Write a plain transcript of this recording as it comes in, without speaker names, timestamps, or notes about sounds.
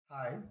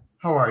Hi,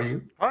 how are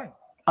you? Hi,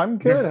 I'm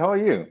good. This How are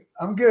you?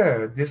 I'm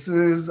good. This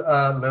is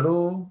a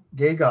little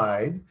gay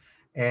guide,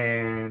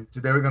 and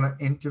today I'm gonna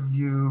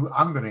interview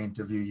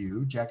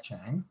you, Jack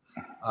Chang.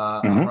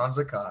 I'm hmm Ron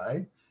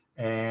Zakai,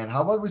 and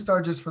how about we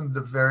start just from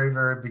the very,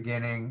 very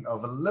beginning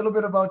of a little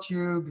bit about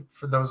you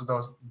for those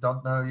who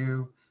don't know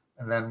you,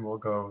 and then we'll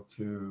go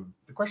to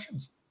the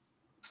questions.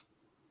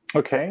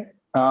 Okay.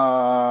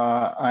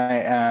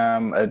 I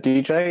am a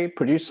DJ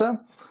producer.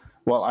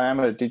 Well, I am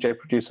a DJ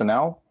producer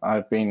now.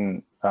 I've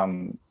been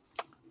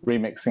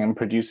remixing and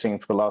producing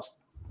for the last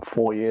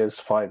 4 years,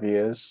 5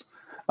 years.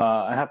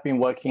 I have been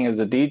working as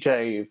a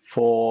DJ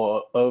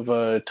for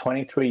over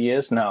 23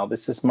 years now.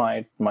 This is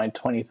my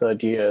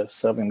 23rd year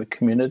serving the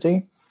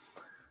community.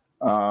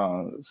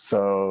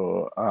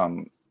 So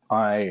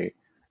I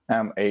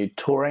am a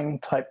touring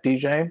type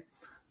DJ.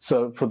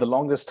 So for the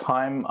longest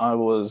time, I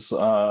was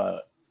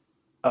a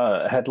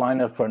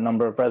headliner for a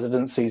number of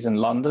residencies in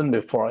London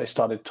before I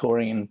started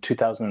touring in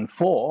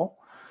 2004,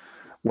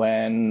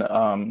 when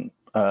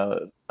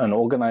an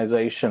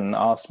organization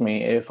asked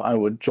me if I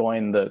would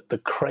join the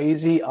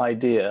crazy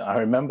idea. I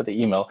remember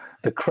the email,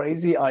 the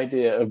crazy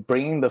idea of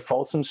bringing the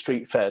Folsom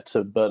Street Fair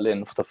to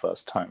Berlin for the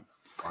first time.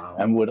 Wow.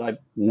 And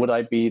would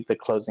I be the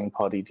closing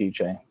party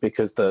DJ?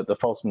 Because the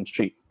Folsom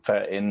Street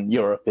Fair in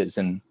Europe is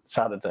in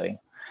Saturday,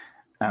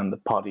 and the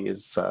party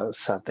is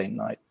Saturday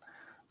night.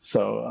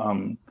 So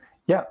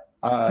yeah,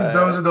 To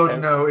those uh, who don't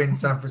ev- know, in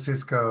San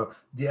Francisco,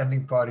 the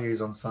ending party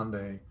is on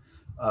Sunday.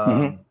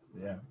 mhm.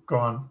 Yeah, go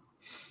on.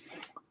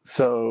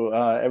 So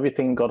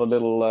everything got a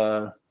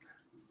little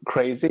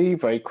crazy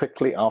very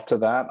quickly after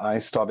that. I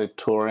started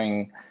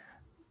touring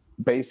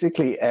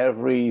basically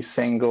every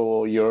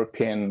single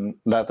European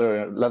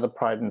leather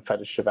pride and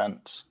fetish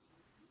event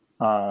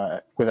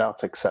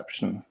without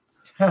exception.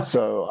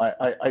 So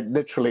I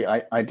literally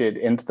I did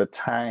Into the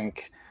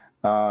Tank,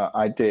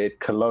 I did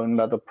Cologne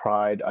Leather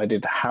Pride, I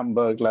did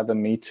Hamburg Leather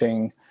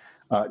Meeting.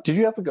 Did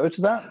you ever go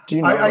to that? Do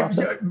you know about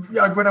it?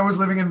 Yeah, when I was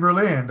living in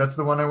Berlin, that's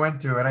the one I went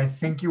to, and I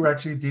think you were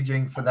actually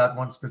DJing for that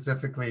one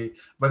specifically,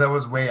 but that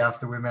was way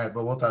after we met.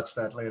 But we'll touch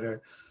that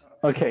later.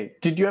 Okay.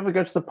 Did you ever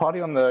go to the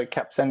party on the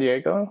Cap San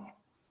Diego?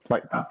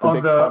 Like the On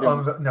big the party on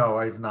on the no,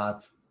 I've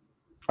not.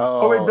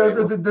 Oh wait, oh, the it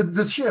the was the, the,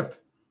 the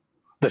ship,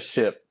 the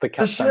ship, the the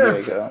Cap San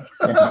ship. Diego.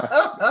 Yeah.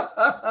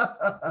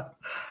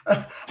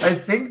 I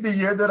think the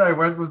year that I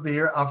went was the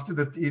year after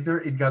that either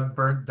it got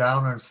burnt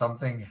down or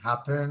something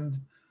happened,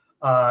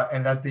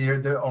 and that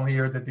the only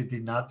year that they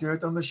did not do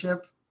it on the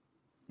ship.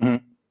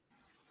 Mhm.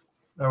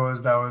 That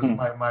was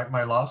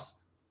my loss.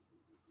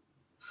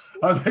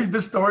 Are they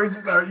the stories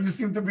that you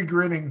seem to be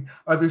grinning?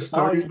 Are there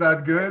stories that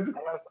Yes, good?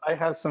 yes. I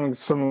have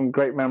some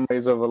great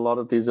memories of a lot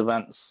of these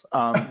events.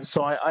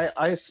 So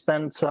I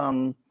spent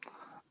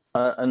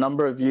a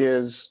number of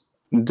years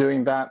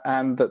doing that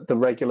and the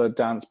regular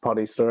dance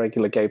parties, the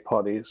regular gay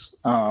parties.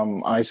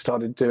 I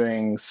started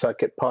doing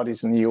circuit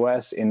parties in the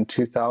US in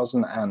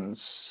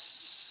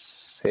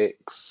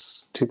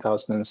 2006,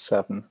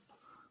 2007.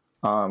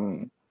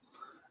 Um,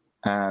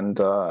 and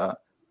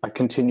I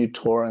continued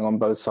touring on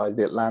both sides of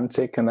the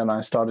Atlantic, and then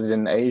I started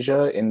in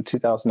Asia in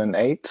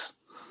 2008.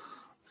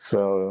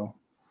 So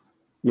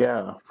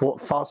yeah,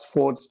 fast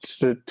forward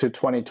to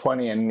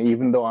 2020, and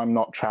even though I'm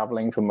not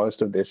traveling for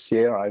most of this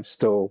year, I've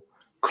still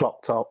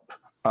clocked up.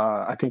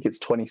 I think it's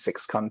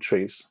 26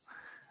 countries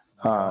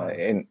Oh wow.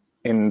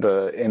 in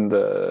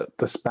the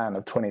span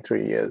of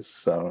 23 years.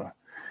 So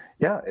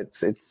yeah,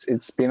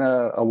 it's been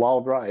a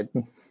wild ride.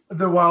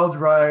 The wild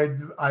ride.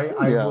 I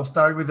will Yeah.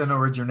 start with an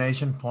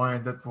origination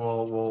point that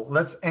will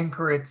let's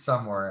anchor it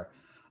somewhere.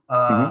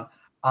 Uh, hmm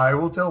I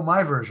will tell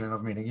my version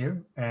of meeting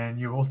you, and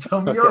you will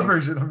tell me your Okay.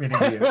 version of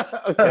meeting you.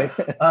 Okay.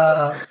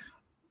 uh,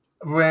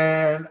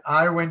 when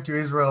I went to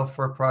Israel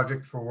for a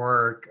project for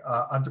work,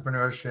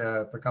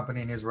 entrepreneurship, a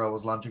company in Israel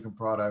was launching a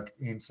product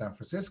in San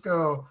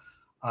Francisco.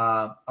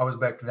 I was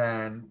back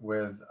then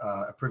with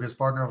a previous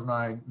partner of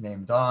mine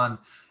named Don,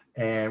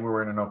 and we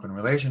were in an open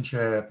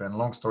relationship. And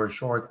long story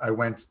short, I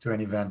went to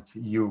an event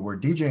you were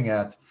DJing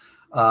at.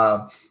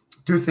 Uh,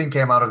 Two things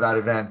came out of that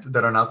event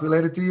that are not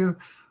related to you.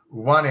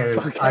 One is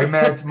I Okay.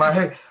 met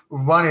my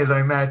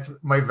I met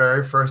my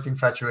very first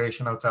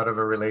infatuation outside of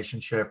a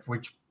relationship,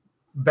 which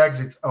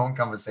begs its own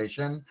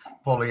conversation.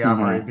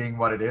 Polyamory hmm being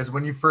what it is.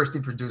 When you first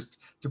introduced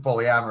to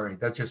polyamory,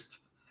 that's just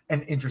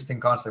an interesting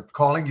concept.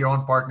 Calling your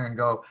own partner and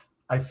go,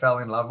 I fell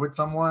in love with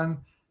someone,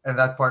 and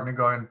that partner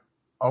going,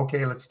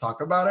 okay, let's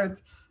talk about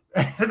it.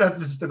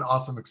 That's just an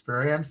awesome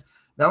experience.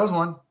 That was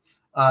one.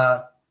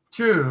 Uh,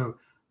 Two,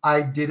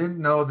 I didn't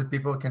know that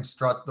people can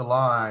strut the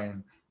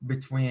line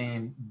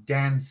between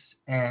dance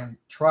and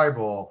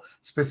tribal,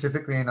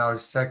 specifically in our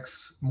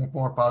sex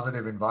more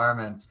positive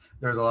environments.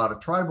 There's a lot of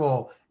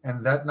tribal,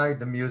 and that night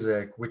the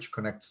music, which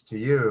connects to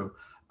you.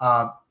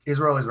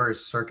 Israel is very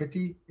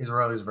circuity.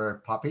 Israel is very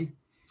poppy.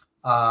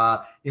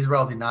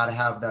 Israel did not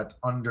have that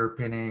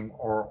underpinning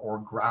or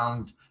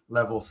ground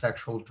level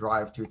sexual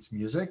drive to its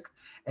music.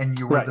 And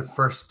you were Right. the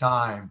first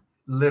time,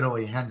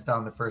 literally hands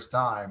down, the first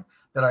time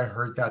that I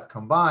heard that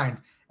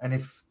combined. And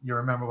if you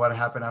remember what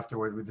happened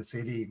afterward with the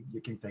CD,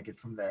 you can take it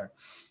from there.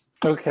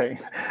 Okay.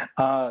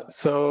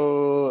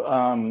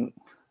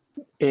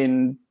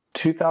 In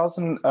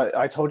 2000,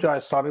 I told you I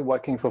started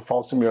working for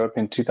Folsom Europe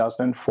in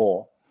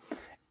 2004.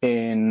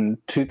 In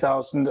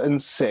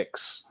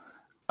 2006,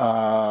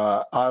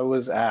 I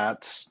was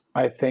at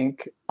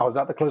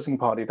the closing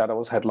party that I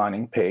was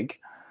headlining, Pig,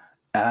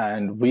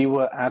 and we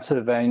were at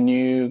a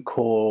venue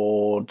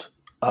called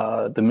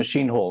the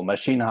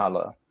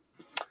Maschinenhalle.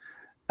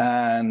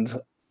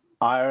 And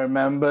I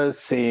remember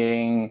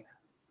seeing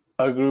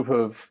a group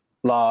of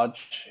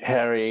large,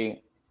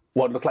 hairy,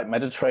 what looked like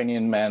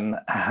Mediterranean men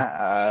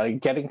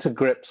getting to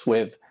grips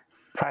with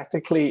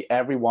practically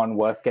everyone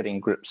worth getting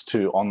grips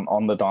to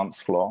on the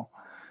dance floor.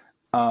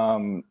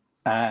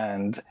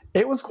 And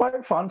it was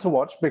quite fun to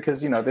watch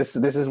because, this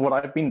is what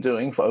I've been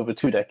doing for over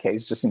 2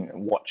 decades, just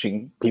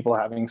watching people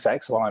having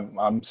sex while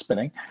I'm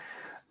spinning.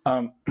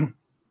 And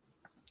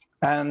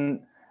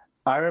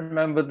I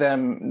remember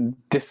them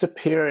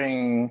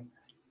disappearing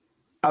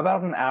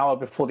about an hour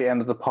before the end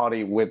of the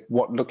party with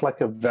what looked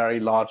like a very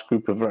large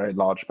group of very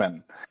large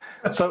men.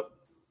 So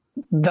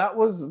that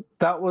was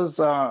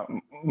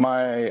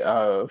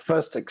my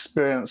first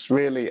experience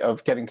really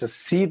of getting to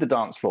see the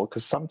dance floor,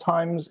 because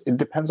sometimes it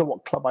depends on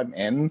what club I'm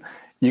in.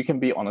 You can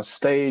be on a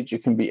stage, you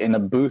can be in a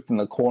booth in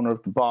the corner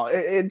of the bar.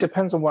 It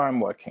depends on where I'm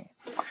working.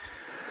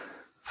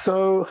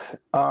 So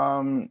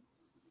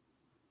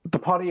the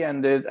party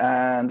ended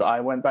and I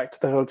went back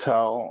to the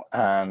hotel,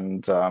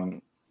 and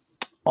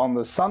on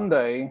the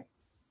Sunday,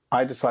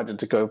 I decided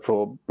to go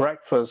for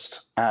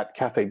breakfast at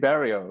Cafe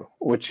Berrio,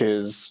 which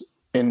is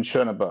in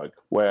Schöneberg,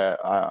 where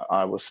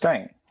I was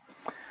staying.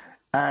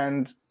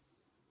 And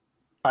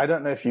I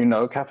don't know if you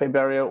know Cafe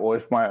Berrio or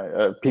if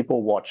my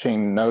people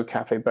watching know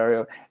Cafe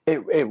Berrio.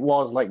 It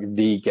was like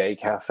the gay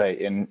cafe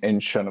in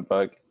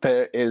Schöneberg.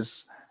 There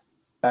is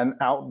an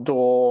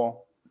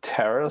outdoor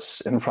terrace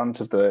in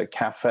front of the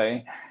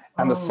cafe,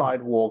 and the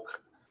sidewalk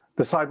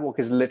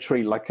is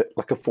literally like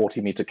a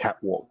 40-meter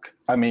catwalk.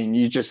 I mean,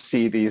 you just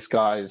see these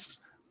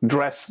guys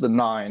dressed to the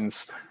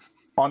nines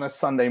on a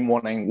Sunday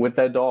morning with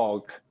their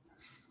dog,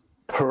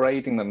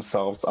 parading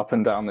themselves up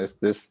and down this,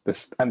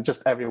 and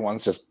just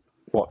everyone's just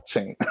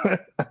watching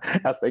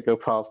as they go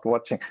past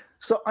watching.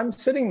 So I'm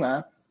sitting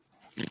there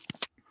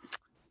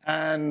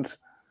and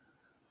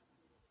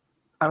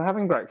I'm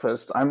having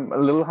breakfast. I'm a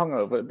little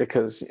hungover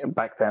because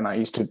back then I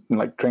used to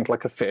drink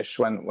like a fish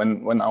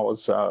when I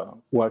was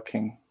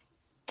working.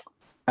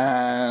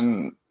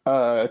 And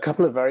a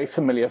couple of very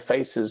familiar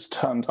faces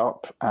turned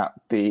up at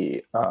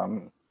the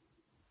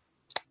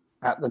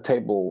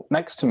table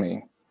next to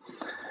me.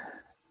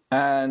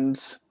 And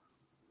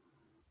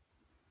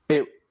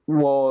it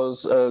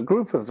was a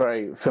group of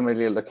very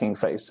familiar-looking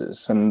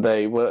faces. And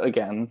they were,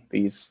 again,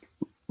 these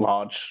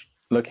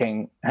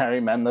large-looking, hairy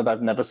men that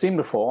I've never seen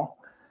before.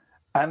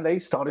 And they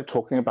started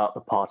talking about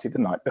the party the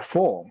night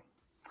before.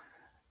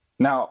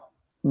 Now,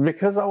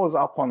 because I was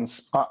up on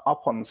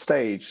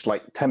stage,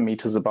 like 10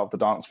 meters above the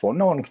dance floor,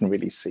 no one can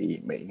really see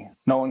me.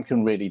 No one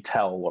can really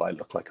tell what I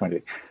look like.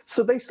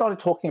 So they started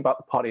talking about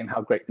the party and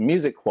how great the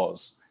music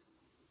was,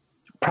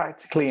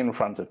 practically in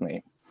front of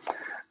me.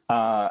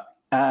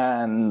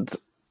 And 2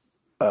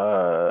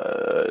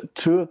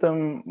 of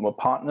them were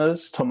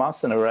partners,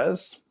 Tomas and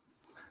Erez,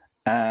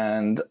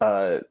 and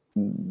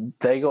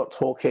they got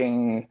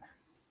talking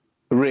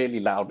really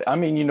loudly. I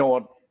mean, you know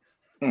what?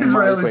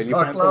 Israelis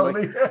talk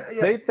loudly.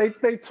 Yeah.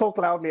 They talk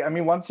loudly. I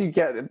mean, once you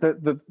get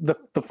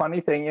the funny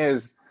thing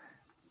is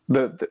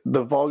the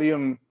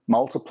volume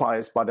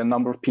multiplies by the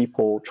number of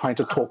people trying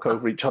to talk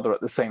over each other at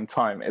the same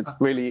time. It's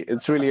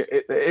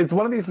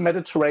one of these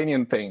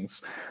Mediterranean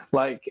things,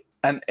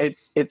 and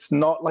it's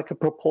not like a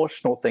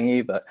proportional thing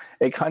either.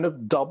 It kind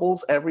of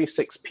doubles every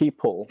 6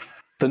 people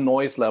the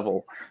noise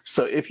level.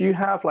 So if you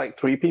have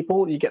 3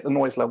 people, you get the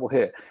noise level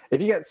here.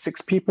 If you get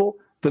 6 people,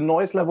 the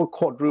noise level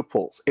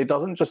quadruples. It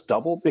doesn't just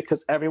double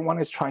because everyone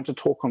is trying to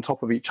talk on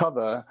top of each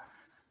other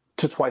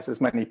to twice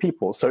as many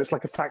people. So it's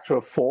like a factor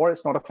of 4.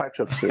 It's not a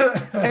factor of 2.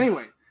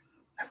 Anyway.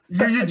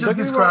 You just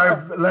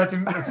described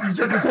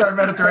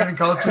Mediterranean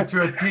culture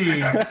to a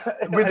T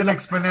with an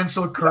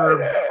exponential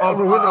curve of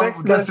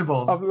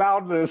decibels. Of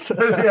loudness.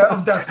 Yeah,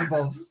 of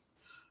decibels.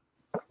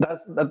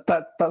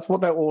 That's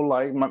what they're all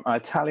like. My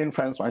Italian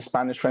friends, my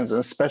Spanish friends, and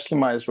especially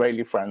my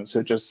Israeli friends who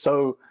are just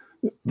so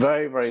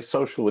very, very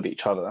social with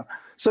each other.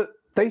 So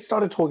they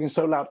started talking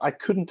so loud, I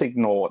couldn't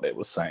ignore what they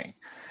were saying.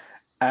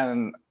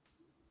 And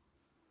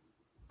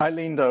I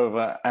leaned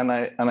over and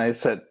I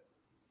said,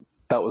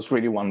 that was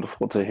really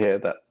wonderful to hear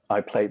that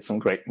I played some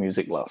great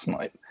music last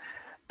night.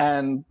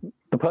 And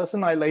the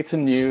person I later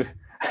knew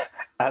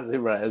as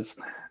Erez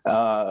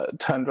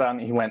turned around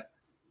and he went,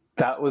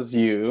 that was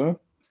you?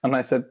 And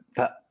I said,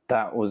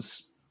 that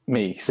was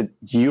me. He said,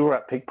 you were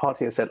at Pig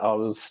Party? I said, I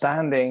was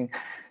standing.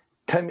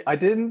 I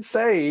didn't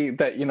say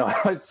that,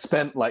 I'd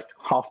spent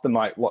half the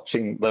night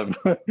watching them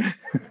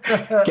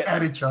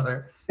at each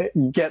other.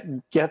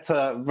 Get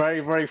very,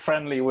 very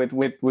friendly with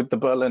the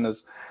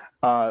Berliners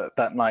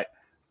that night.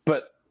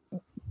 But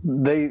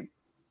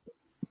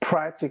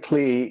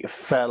practically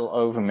fell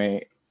over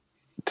me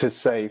to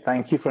say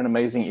thank you for an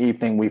amazing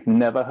evening. We've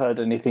never heard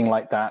anything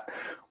like that.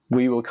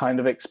 We were kind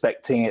of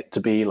expecting it to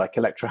be like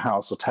electro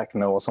house or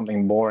techno or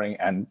something boring,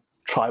 and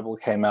tribal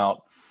came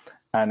out,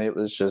 and it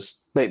was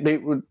just they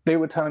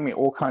were telling me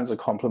all kinds of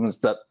compliments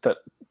that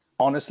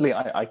honestly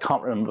I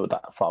can't remember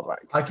that far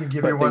back. I can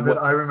give you one that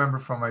I remember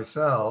from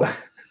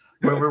myself.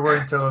 When we were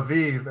in Tel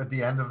Aviv, at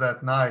the end of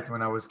that night,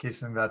 when I was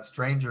kissing that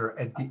stranger,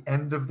 at the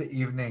end of the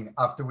evening,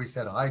 after we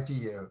said hi to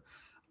you,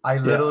 I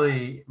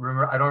literally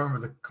remember, I don't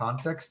remember the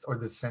context or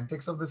the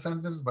syntax of the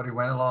sentence, but it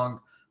went along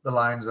the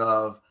lines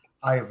of,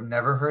 I have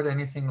never heard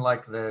anything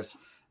like this.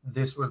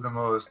 This was the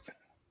most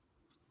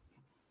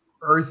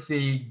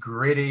earthy,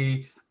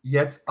 gritty,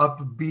 yet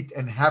upbeat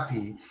and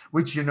happy,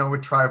 which, you know,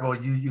 with tribal,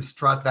 you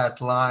strut that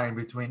line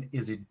between,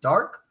 is it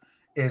dark?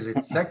 Is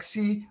it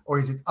sexy, or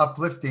is it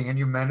uplifting? And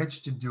you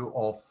managed to do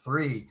all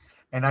three.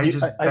 And I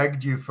just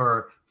begged you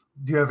for,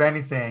 do you have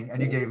anything? And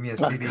you gave me a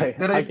CD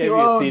that I still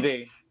own. I gave you a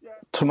CD. Yeah.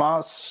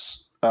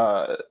 Tomas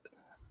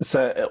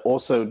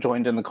also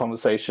joined in the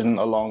conversation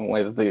along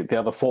with the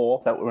other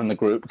four that were in the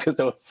group, because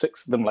there were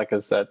 6 of them, like I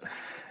said.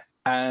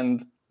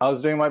 And I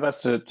was doing my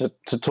best to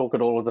talk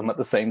at all of them at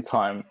the same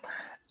time.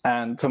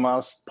 And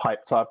Tomas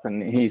piped up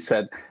and he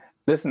said,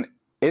 listen,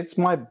 it's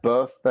my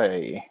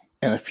birthday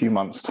in a few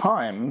months'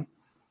 time.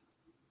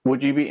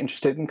 Would you be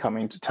interested in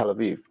coming to Tel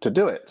Aviv to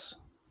do it?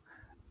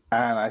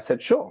 And I said,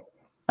 sure.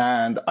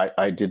 And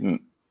I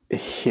didn't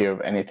hear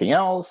of anything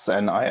else.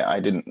 And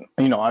I didn't,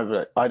 you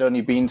know, I'd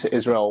only been to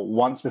Israel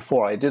once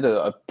before. I did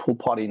a pool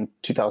party in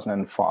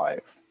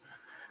 2005.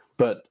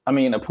 But I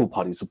mean, a pool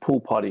party is a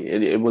pool party.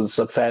 It was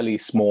a fairly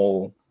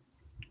small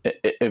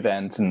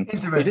event, and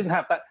intimate. It didn't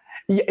have that.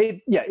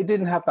 It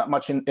didn't have that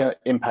much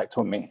impact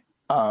on me.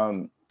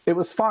 It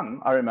was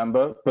fun, I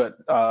remember, but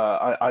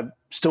I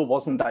still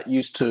wasn't that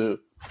used to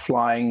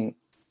flying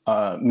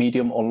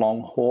medium or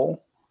long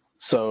haul.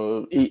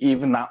 So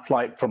even that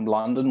flight from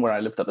London, where I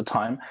lived at the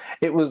time,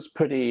 it was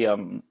pretty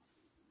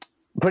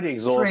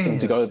exhausting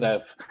to go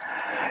there.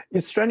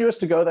 It's strenuous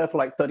to go there for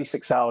like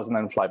 36 hours and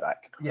then fly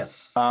back.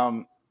 Yes.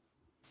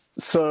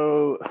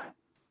 So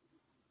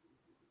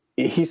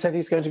he said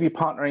he's going to be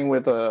partnering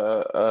with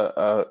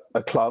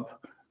a club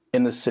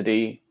in the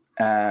city,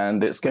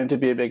 and it's going to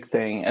be a big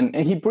thing. And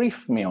he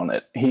briefed me on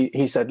it.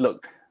 He said,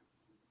 look,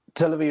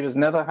 Tel Aviv has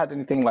never had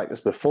anything like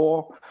this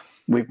before.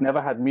 We've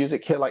never had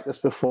music here like this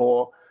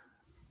before.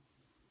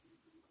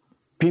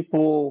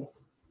 People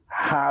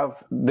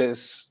have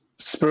this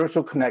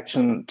spiritual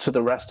connection to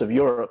the rest of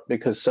Europe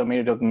because so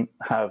many of them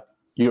have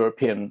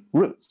European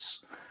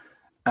roots.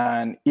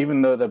 And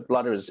even though their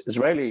blood is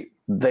Israeli,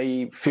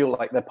 they feel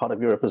like they're part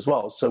of Europe as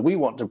well. So we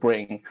want to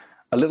bring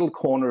a little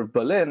corner of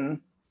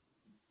Berlin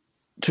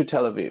to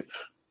Tel Aviv.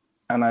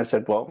 And I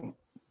said, well,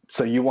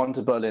 so you want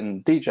a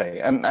Berlin DJ?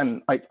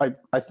 And I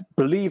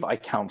believe I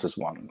count as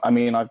one. I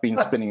mean, I've been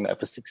spinning there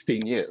for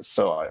 16 years,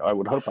 so I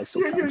would hope I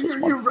still count as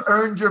one. You've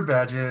earned your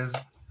badges.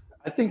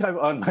 I think I've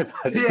earned my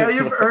badges. Yeah,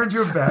 you've earned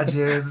your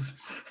badges.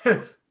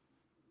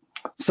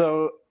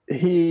 So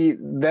he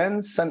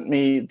then sent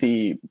me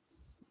the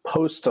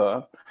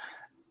poster,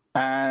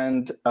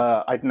 and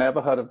I'd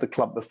never heard of the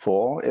club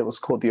before. It was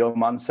called the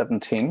Oman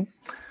 17.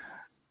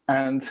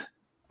 And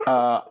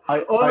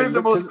only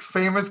the most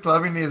famous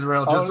club in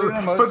Israel, just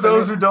for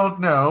those who don't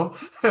know.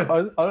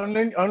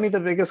 only the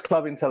biggest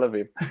club in Tel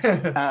Aviv.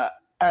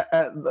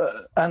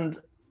 And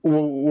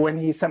when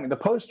he sent me the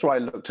poster, I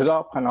looked it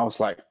up and I was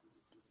like,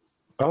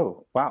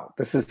 oh, wow,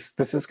 this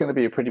is going to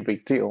be a pretty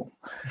big deal.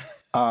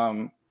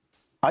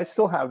 I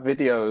still have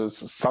videos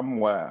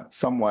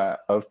somewhere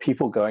of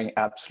people going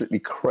absolutely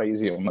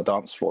crazy on the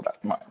dance floor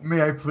that night.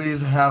 May I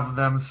please have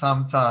them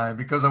sometime?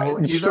 Because I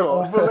will either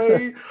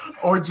overlay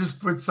or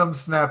just put some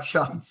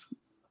snapshots.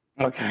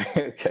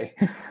 Okay.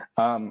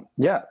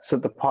 So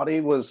the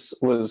party was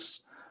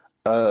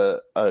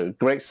a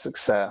great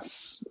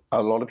success.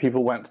 A lot of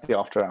people went to the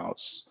after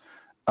hours.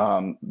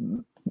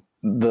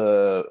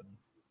 The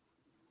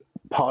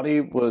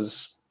party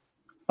was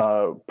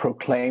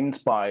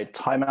proclaimed by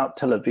Time Out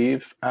Tel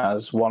Aviv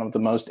as one of the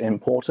most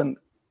important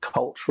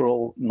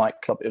cultural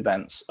nightclub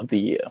events of the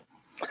year.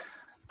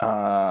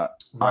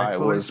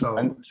 Rightfully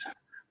so.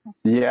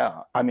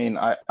 Yeah, I mean,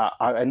 I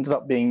ended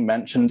up being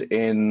mentioned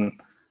in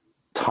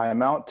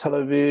Time Out Tel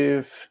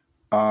Aviv.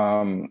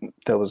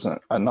 There was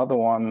another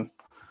one.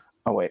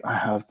 Oh wait, I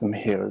have them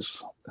here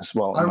as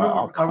well.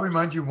 I'll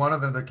remind you one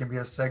of them that can be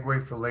a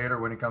segue for later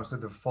when it comes to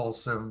the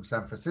Folsom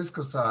San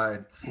Francisco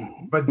side.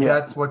 But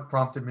that's what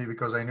prompted me,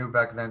 because I knew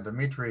back then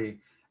Dimitri,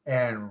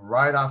 and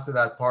right after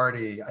that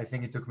party, I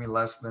think it took me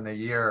less than a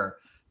year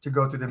to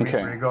go to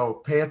Dimitri and go,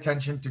 pay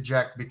attention to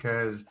Jack,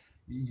 because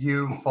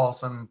you,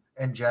 Folsom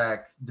and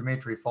Jack,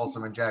 Dimitri,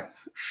 Folsom and Jack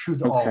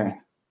should all.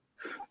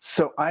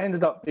 So I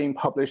ended up being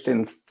published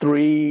in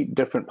 3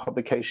 different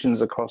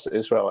publications across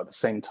Israel at the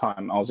same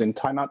time. I was in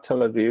Time Out Tel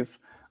Aviv,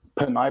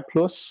 Panay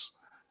Plus,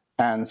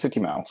 and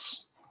City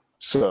Mouse.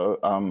 So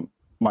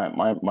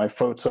my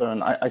photo,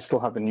 and I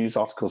still have the news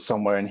article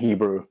somewhere in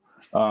Hebrew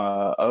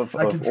I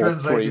can all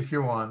translate three. if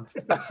you want.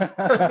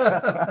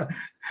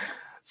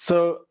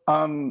 So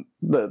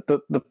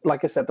the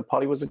like I said, the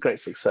party was a great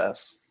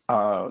success.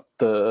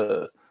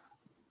 The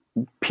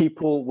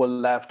people were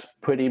left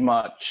pretty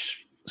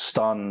much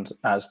stunned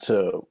as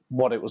to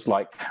what it was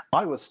like.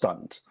 I was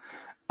stunned.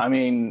 I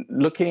mean,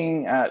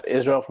 looking at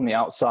Israel from the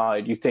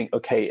outside, you think,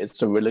 okay,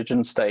 it's a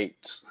religion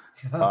state.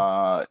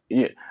 How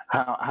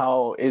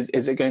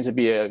is it going to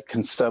be a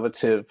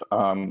conservative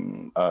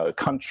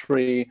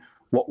country?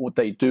 What would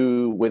they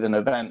do with an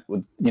event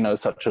with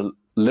such a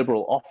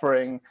liberal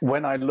offering?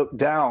 When I looked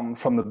down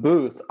from the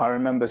booth, I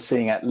remember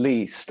seeing at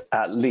least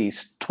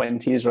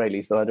 20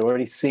 Israelis that I'd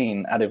already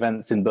seen at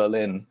events in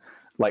Berlin,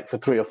 like for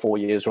 3 or 4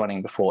 years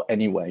running before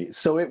anyway.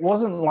 So it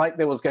wasn't like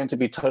there was going to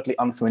be totally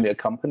unfamiliar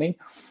company.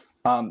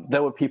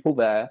 There were people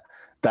there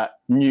that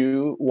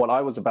knew what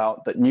I was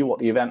about, that knew what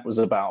the event was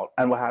about,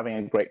 and were having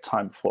a great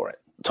time for it.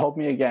 Told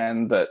me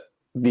again that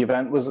the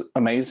event was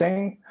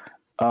amazing,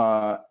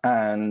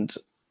 and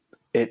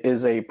it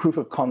is a proof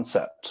of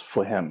concept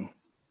for him.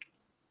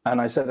 And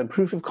I said, a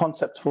proof of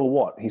concept for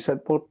what? He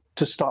said, well,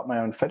 to start my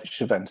own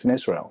fetish event in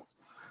Israel.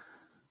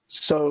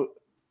 So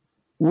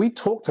we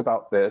talked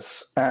about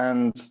this,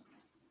 and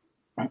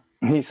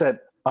he said,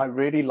 I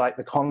really like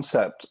the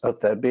concept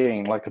of there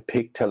being like a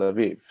Pig Tel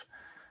Aviv.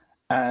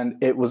 And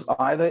it was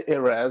either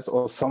Erez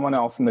or someone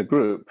else in the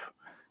group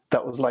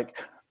that was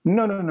like,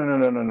 no.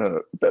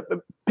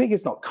 The pig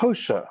is not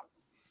kosher.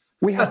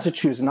 We have to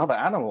choose another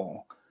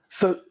animal.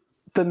 So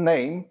the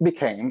name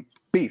became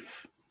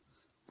beef.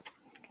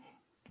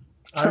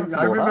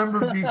 I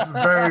remember beef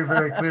very,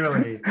 very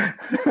clearly.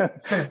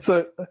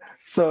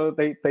 So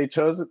they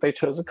chose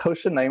a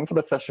kosher name for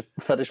the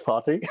fetish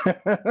party.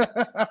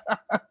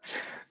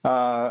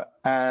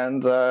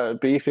 And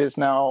beef is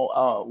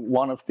now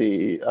one of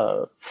the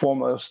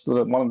foremost,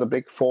 one of the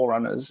big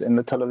forerunners in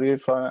the Tel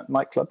Aviv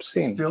nightclub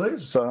scene. Still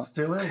is.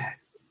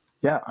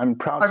 Yeah, I'm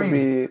proud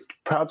to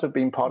have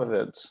been part of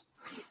it.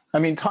 I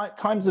mean,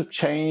 times have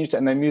changed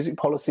and their music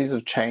policies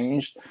have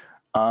changed,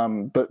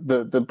 but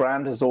the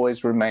brand has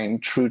always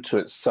remained true to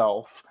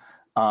itself.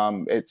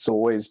 It's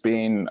always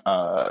been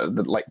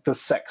the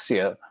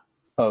sexier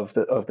of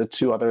the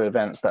two other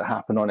events that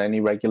happen on any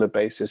regular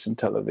basis in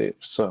Tel Aviv.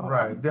 So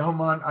right, the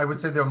Oman, I would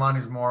say the Oman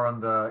is more on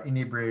the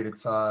inebriated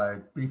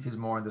side, beef is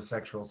more on the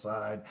sexual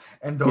side,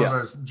 and those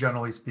are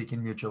generally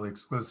speaking mutually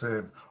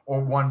exclusive,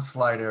 or one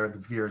slider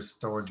veers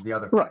towards the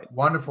other. Right.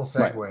 Wonderful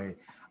segue.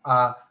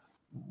 Right.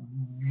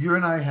 You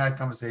and I had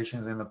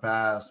conversations in the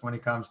past when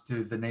it comes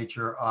to the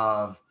nature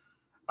of,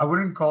 I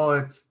wouldn't call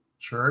it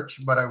church,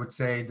 but I would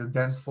say the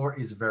dance floor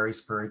is very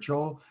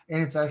spiritual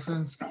in its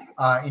essence.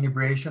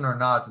 Inebriation or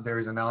not, there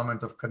is an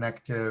element of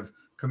connective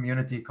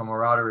community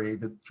camaraderie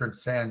that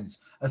transcends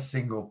a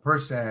single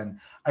person.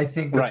 I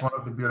think that's one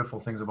of the beautiful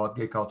things about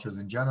gay cultures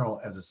in general.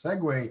 As a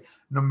segue,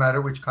 no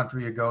matter which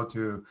country you go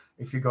to,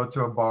 if you go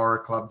to a bar or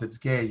club that's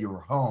gay,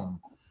 you're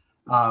home.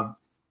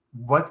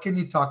 What can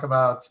you talk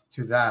about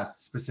to that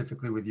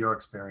specifically with your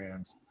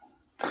experience?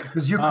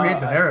 Because you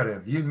create the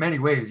narrative. In many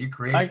ways, you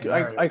create the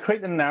narrative. I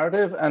create the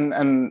narrative,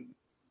 and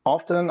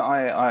often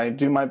I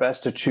do my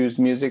best to choose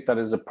music that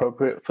is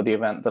appropriate for the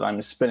event that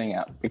I'm spinning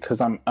at, because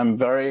I'm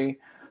very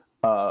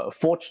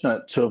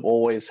fortunate to have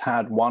always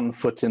had one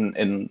foot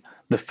in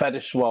the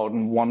fetish world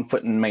and one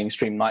foot in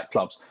mainstream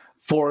nightclubs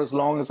for as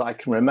long as I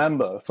can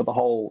remember. For the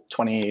whole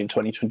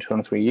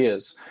 23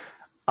 years,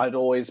 I'd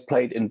always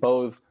played in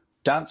both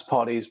dance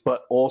parties,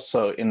 but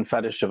also in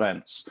fetish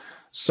events.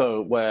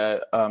 So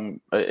where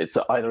it's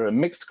either a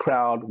mixed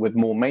crowd with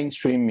more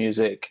mainstream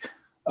music,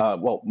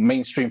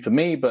 mainstream for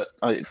me, but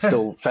it's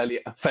still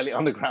fairly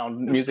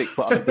underground music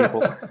for other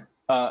people.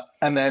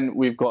 And then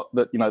we've got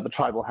the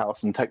tribal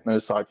house and techno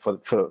side for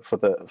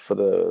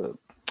the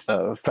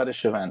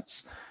fetish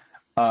events.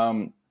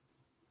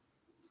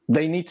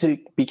 They need to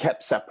be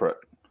kept separate.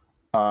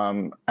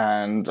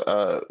 And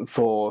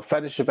for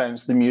fetish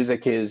events, the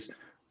music is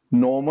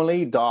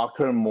normally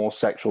darker and more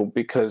sexual,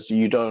 because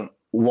you don't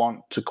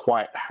want to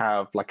quite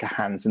have like a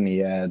hands in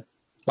the air,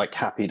 like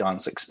happy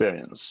dance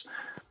experience,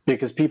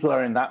 because people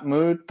are in that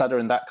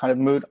kind of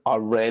mood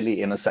are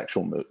rarely in a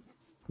sexual mood,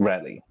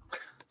 rarely.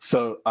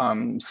 So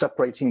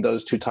separating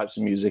those two types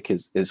of music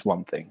is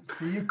one thing.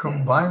 So you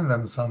combine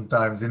them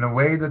sometimes in a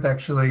way that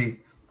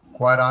actually,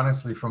 quite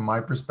honestly, from my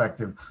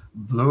perspective,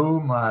 blew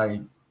my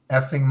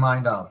effing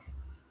mind out.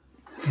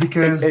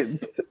 Because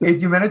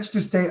you managed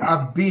to stay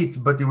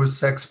upbeat, but it was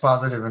sex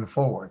positive and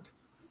forward.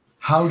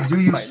 How do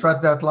you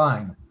strut that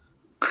line?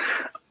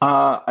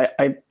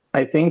 I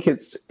think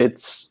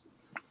it's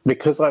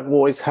because I've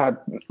always had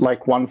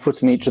like one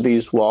foot in each of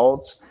these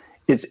worlds.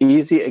 It's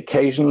easy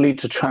occasionally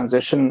to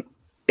transition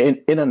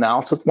in and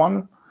out of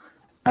one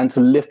and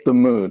to lift the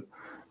mood,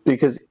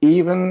 because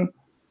even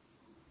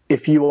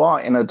if you are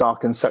in a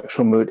dark and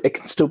sexual mood, it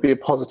can still be a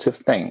positive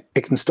thing.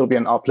 It can still be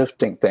an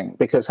uplifting thing,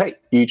 because, hey,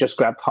 you just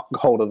grabbed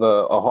hold of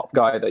a hot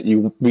guy that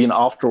you've been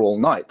after all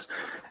night.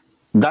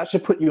 That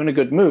should put you in a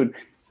good mood,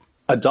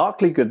 a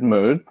darkly good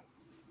mood,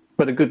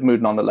 but a good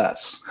mood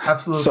nonetheless.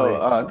 Absolutely.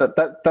 So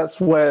that's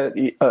where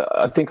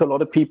I think a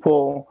lot of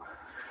people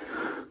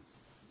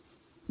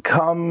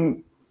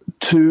come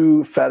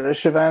to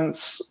fetish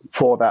events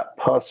for that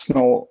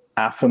personal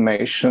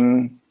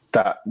affirmation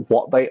that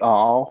what they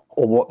are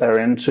or what they're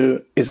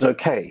into is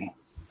okay.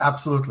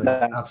 Absolutely.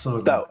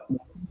 Absolutely. That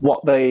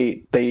what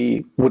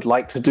they would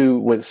like to do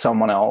with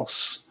someone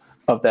else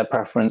of their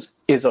preference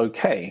is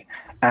okay.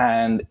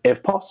 And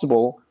if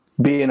possible,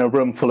 be in a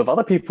room full of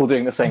other people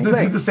doing the same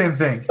thing. Do the same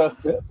thing. So,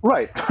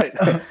 right.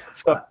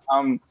 So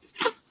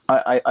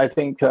I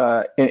think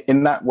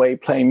in that way,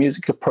 playing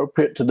music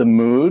appropriate to the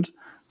mood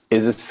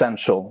is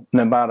essential,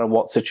 no matter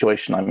what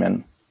situation I'm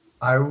in.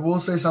 I will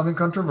say something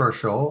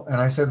controversial,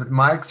 and I say that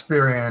my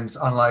experience,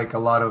 unlike a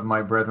lot of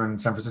my brethren in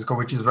San Francisco,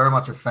 which is very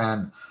much a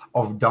fan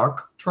of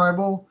dark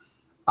tribal,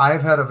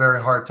 I've had a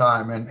very hard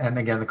time. And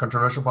again, the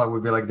controversial part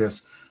would be like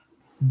this.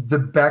 The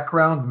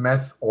background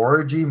meth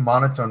orgy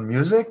monotone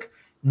music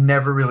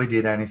never really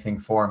did anything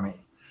for me.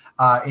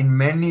 In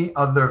many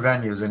other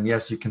venues, and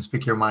yes, you can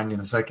speak your mind in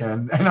a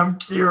second, and I'm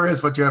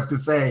curious what you have to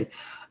say.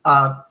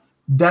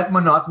 That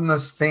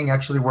monotonous thing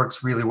actually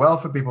works really well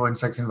for people in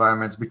sex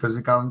environments because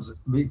it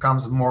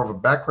becomes more of a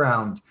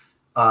background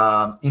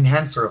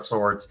enhancer of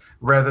sorts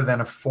rather than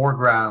a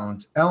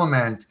foreground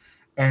element.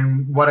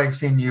 And what I've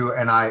seen you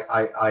and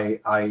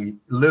I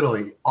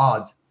literally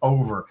odd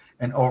over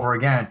and over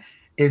again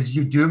is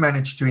you do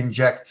manage to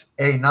inject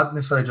not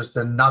necessarily just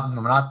the not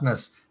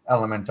monotonous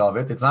element of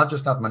it. It's not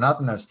just not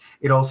monotonous.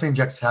 It also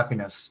injects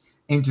happiness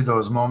into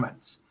those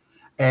moments.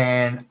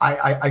 And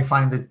I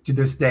find that to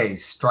this day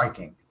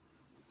striking.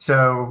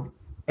 So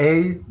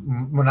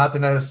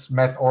monotonous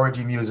meth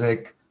orgy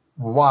music,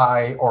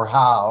 why or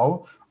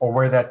how or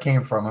where that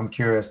came from? I'm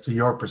curious to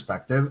your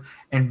perspective.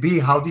 And B,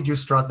 how did you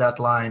strut that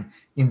line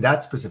in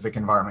that specific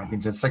environment,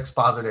 in a sex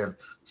positive,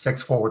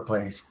 sex forward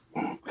place?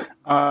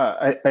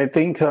 I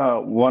think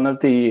one of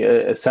the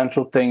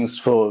essential things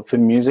for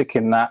music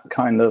in that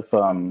kind of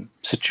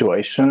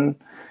situation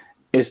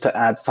is to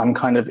add some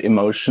kind of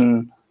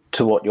emotion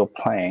to what you're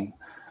playing.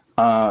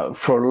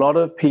 For a lot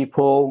of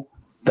people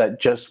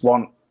that just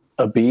want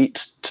a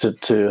beat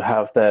to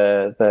have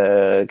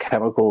their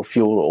chemical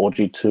fuel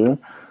orgy to,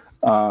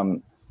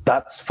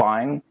 that's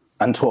fine.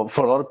 And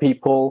for a lot of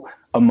people,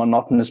 a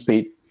monotonous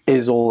beat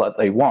is all that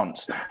they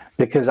want,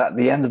 because at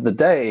the end of the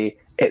day,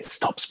 it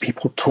stops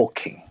people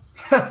talking.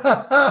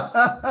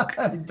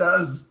 It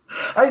does.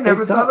 I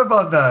never thought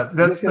about that.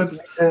 That's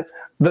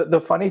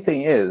the funny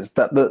thing is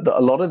that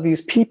a lot of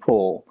these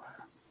people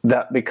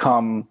that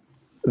become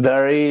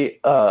very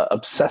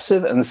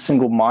obsessive and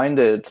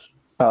single-minded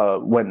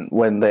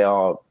when they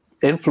are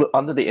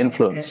under the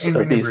influence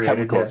of these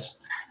chemicals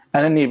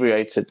and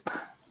inebriated,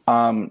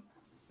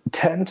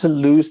 tend to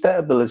lose their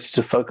ability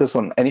to focus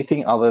on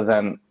anything other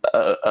than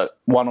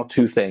one or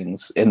two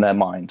things in their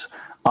mind.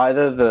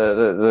 Either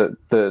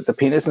the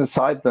penis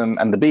inside them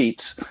and the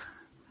beat,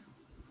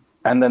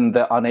 and then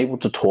they're unable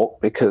to talk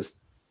because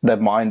their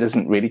mind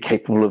isn't really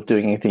capable of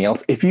doing anything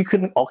else. If you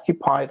can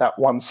occupy that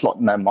one slot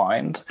in their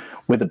mind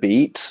with a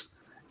beat,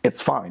 it's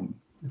fine.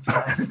 This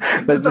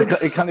is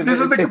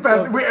the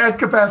capacity. We're at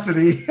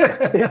capacity.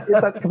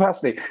 It's at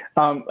capacity.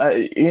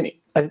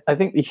 I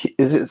think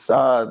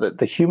that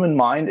the human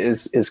mind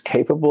is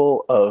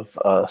capable of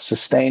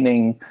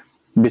sustaining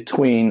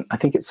between, I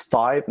think it's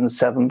 5 and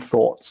 7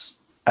 thoughts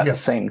at the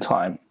same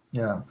time.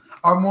 Yeah.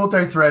 Our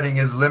multi-threading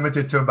is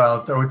limited to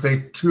about, I would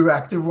say, 2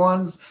 active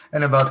ones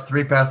and about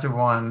 3 passive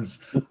ones.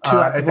 2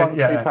 active ones,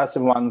 3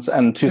 passive ones,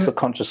 and 2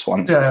 subconscious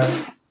ones.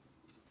 Yeah.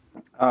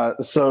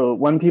 So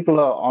when people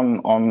are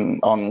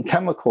on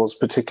chemicals,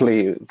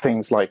 particularly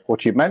things like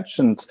what you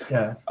mentioned,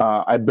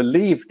 I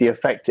believe the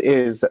effect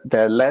is that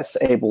they're less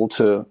able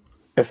to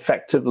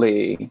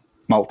effectively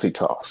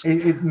multitask.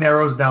 It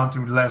narrows down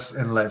to less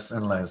and less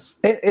and less.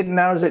 It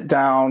narrows it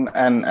down,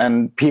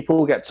 and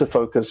people get to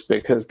focus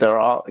because there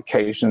are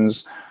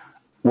occasions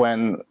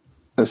when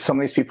some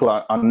of these people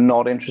are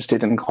not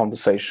interested in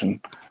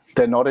conversation.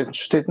 They're not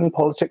interested in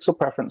politics or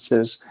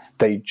preferences.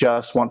 They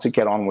just want to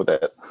get on with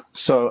it.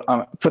 So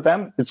for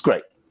them, it's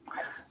great.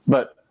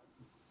 But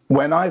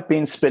when I've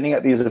been spinning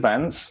at these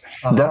events,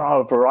 there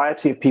are a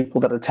variety of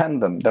people that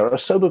attend them. There are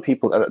sober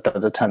people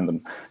that attend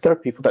them. There are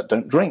people that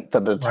don't drink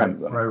that attend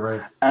them.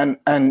 Right.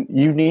 And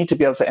you need to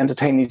be able to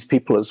entertain these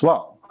people as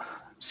well.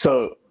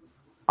 So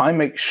I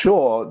make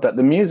sure that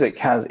the music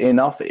has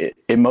enough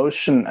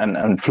emotion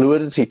and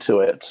fluidity to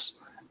it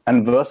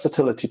and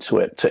versatility to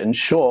it to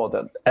ensure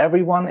that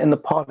everyone in the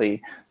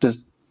party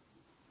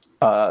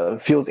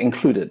feels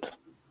included.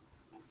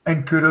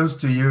 And kudos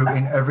to you.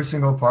 In every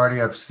single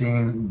party I've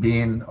seen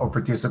been or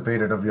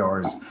participated of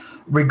yours,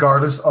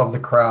 regardless of the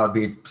crowd,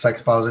 be it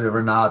sex positive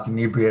or not,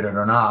 inebriated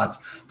or not,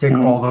 take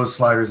all those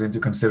sliders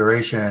into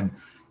consideration,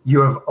 you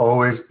have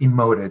always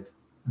emoted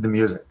the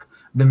music.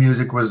 The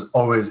music was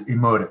always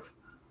emotive.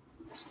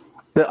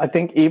 I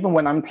think even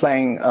when I'm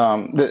playing,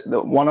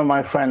 one of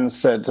my friends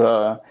said,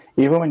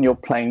 even when you're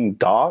playing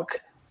dark,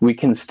 we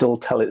can still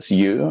tell it's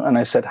you. And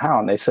I said, how?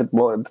 And they said,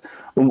 well,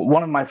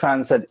 one of my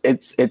fans said,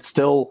 it's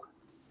still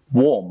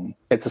warm.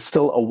 It's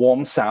still a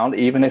warm sound,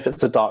 even if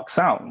it's a dark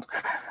sound.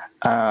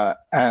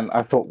 And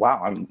I thought,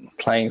 wow, I'm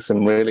playing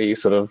some really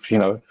sort of,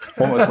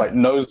 almost like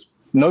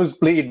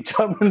nosebleed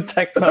German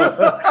techno.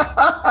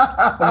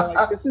 I'm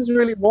like, this is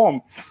really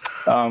warm.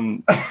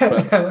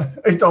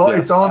 It's all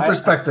in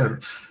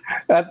perspective.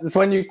 That's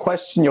when you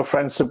question your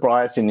friend's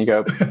sobriety and you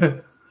go,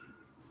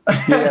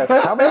 yes.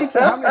 How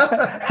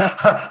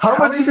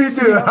much did you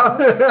do? How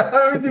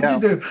did you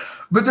do?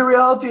 But the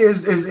reality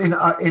is in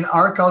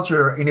our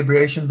culture,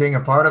 inebriation being a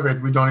part of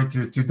it, we don't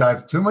need to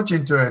dive too much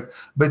into it.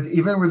 But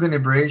even with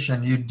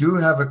inebriation, you do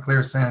have a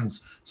clear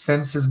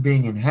senses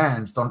being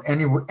enhanced on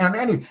any,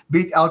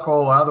 be it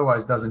alcohol or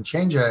otherwise, doesn't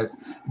change it.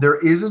 There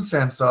is a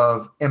sense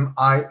of, am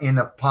I in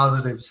a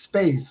positive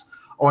space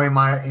or am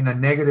I in a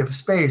negative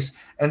space?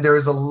 And there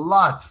is a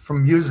lot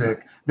from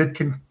music that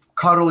can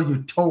cuddle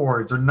you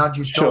towards or nudge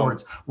you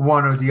towards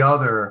one or the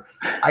other.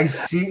 I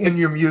see in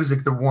your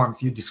music the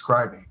warmth you're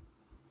describing.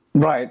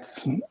 Right.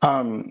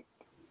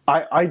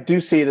 I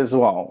do see it as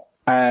well.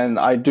 And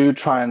I do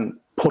try and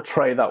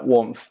portray that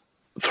warmth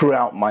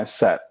throughout my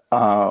set.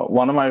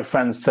 One of my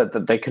friends said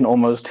that they can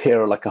almost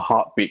hear like a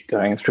heartbeat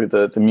going through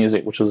the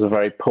music, which was a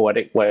very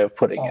poetic way of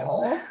putting it.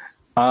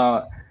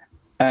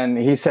 And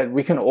he said,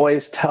 we can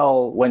always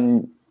tell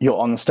when you're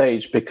on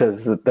stage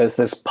because there's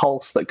this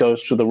pulse that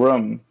goes through the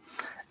room.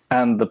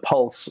 And the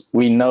pulse,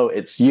 we know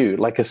it's you.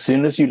 Like as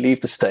soon as you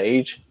leave the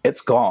stage, it's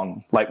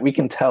gone. Like we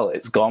can tell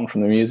it's gone from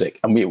the music.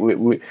 And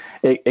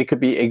it could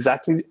be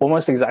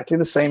almost exactly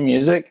the same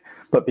music,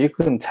 but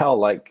people can tell.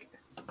 Like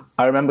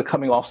I remember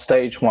coming off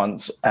stage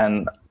once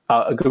and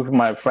a group of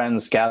my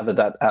friends gathered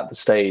at the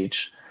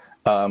stage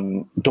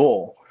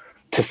door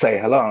to say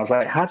hello. And I was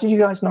like, how did you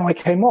guys know I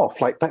came off?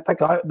 Like that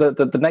guy,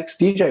 the next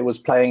DJ was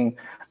playing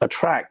a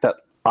track that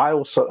I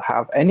also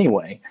have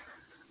anyway.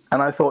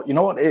 And I thought, you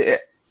know what?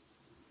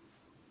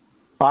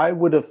 I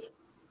would have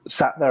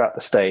sat there at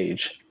the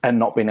stage and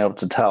not been able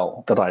to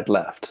tell that I'd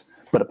left.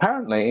 But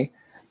apparently,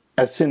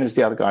 as soon as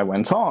the other guy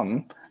went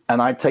on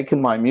and I'd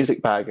taken my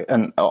music bag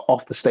and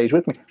off the stage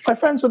with me, my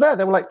friends were there.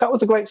 They were like, that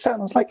was a great set.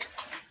 And I was like,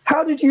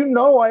 how did you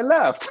know I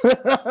left?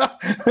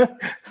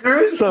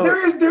 There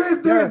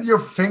is your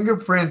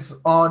fingerprints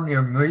on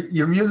your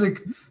music.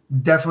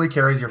 Definitely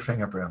carries your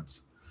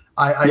fingerprints.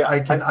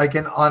 I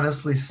can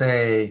honestly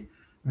say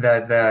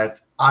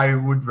that I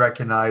would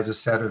recognize a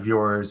set of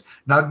yours,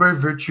 not by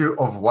virtue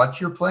of what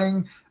you're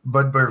playing,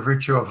 but by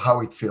virtue of how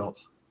it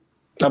feels.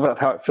 About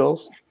how it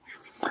feels?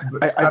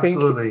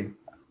 Absolutely. Think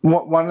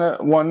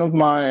one of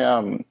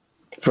my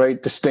very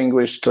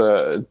distinguished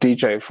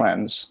DJ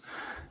friends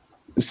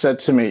said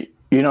to me,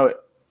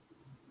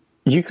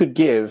 you could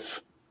give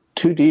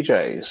two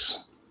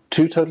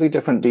totally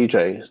different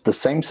DJs, the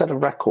same set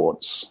of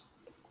records,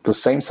 the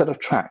same set of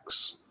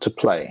tracks to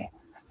play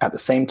at the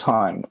same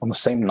time on the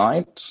same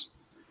night,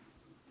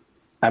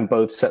 and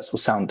both sets will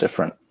sound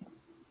different.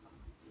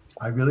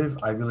 I believe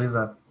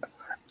that.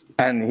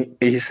 And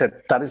he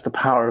said that is the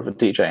power of a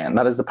DJ, and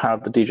that is the power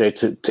of the DJ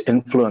to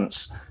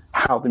influence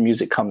how the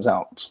music comes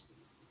out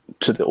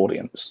to the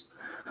audience.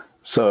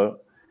 So,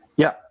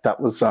 yeah, that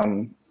was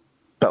an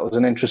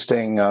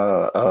interesting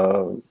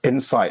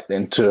insight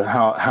into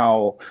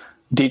how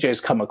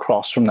DJs come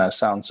across from their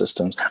sound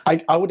systems.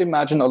 I would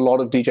imagine a lot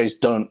of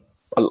DJs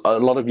a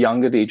lot of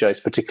younger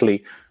DJs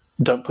particularly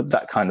don't put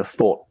that kind of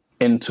thought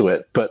into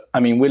it. But I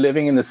mean, we're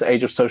living in this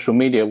age of social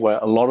media where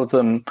a lot of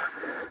them,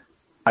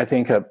 I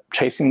think, are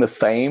chasing the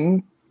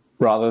fame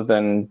rather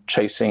than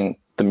chasing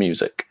the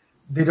music.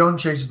 They don't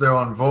chase their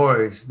own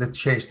voice, they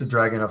chase the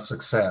dragon of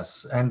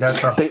success. And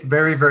that's a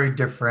very, very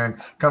different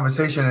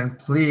conversation. And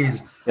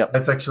please,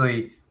 that's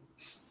actually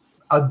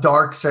a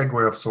dark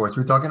segue of sorts.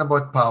 We're talking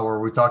about power.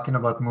 We're talking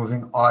about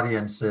moving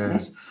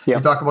audiences. You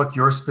talk about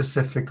your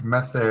specific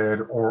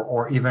method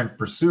or even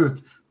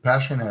pursuit,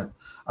 passionate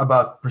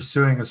about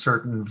pursuing a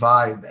certain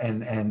vibe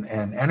and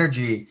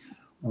energy.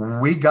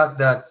 We got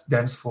that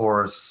dance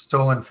floor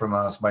stolen from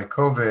us by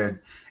COVID,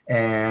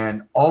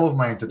 and all of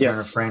my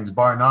entertainer friends,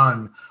 bar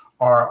none,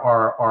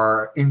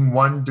 are in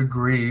one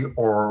degree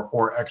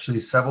or actually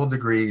several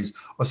degrees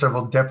or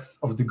several depth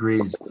of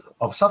degrees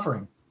of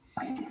suffering.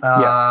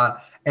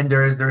 And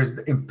there is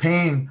in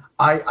pain.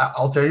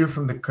 I'll tell you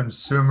from the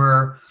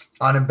consumer,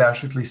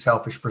 unabashedly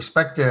selfish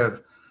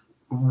perspective,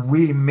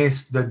 we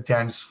miss the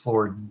dance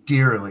floor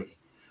dearly.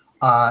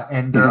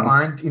 And there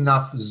aren't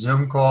enough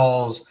Zoom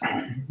calls,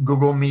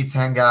 Google Meets,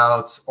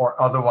 Hangouts,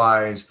 or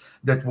otherwise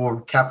that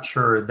will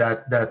capture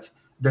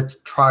that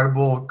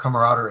tribal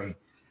camaraderie.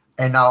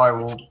 And now I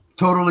will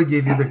totally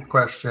give you the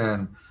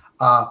question: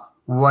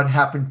 what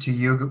happened to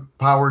you,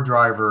 power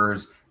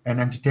drivers and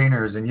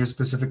entertainers, and you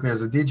specifically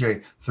as a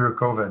DJ through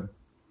COVID?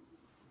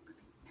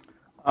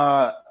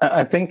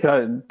 I think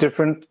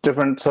different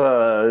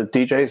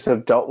DJs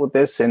have dealt with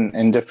this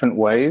in different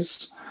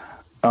ways.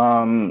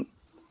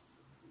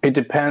 It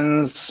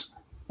depends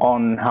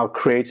on how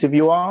creative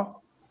you are.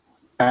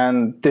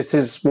 And this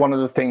is one of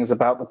the things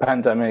about the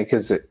pandemic,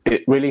 is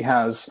it really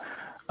has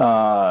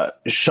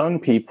shown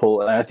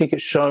people, and I think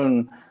it's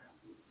shown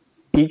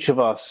each of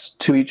us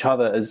to each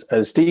other as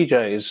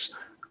DJs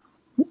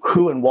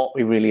who and what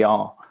we really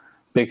are.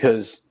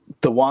 Because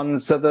the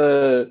ones that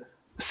are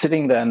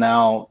sitting there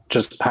now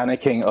just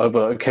panicking over,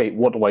 okay,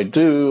 what do I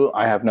do?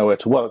 I have nowhere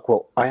to work.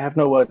 Well, I have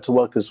nowhere to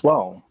work as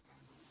well.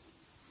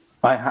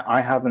 I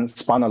haven't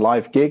spun a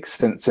live gig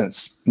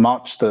since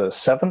March the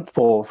 7th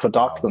for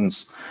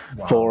Darklands,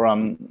 for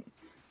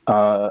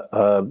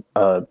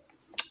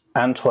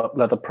Antwerp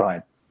Leather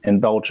Pride in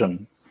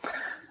Belgium.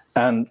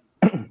 And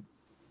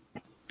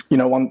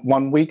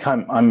one week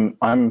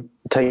I'm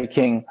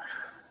taking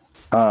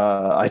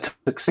I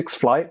took 6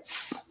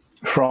 flights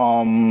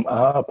from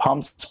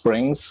Palm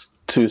Springs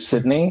to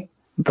Sydney.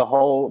 The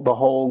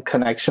whole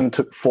connection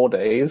took 4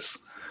 days.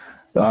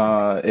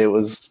 It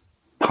was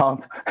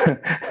Palm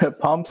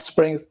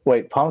Springs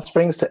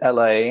to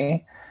LA,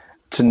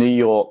 to New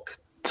York,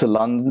 to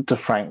London, to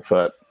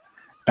Frankfurt,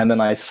 and then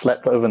I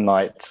slept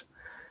overnight,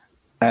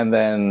 and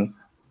then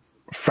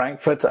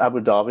Frankfurt to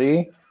Abu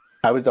Dhabi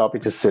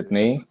to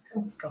Sydney,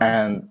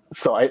 and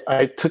so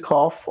I took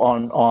off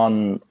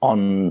on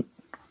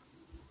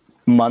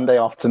Monday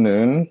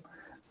afternoon,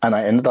 and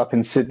I ended up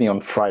in Sydney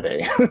on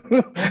Friday. Oh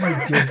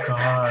my dear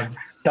God!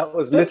 That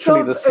was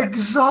literally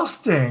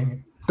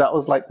exhausting. That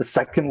was like the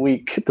second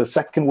week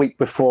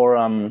before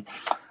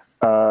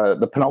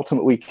the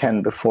penultimate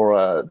weekend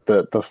before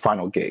the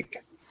final gig.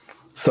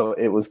 So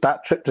it was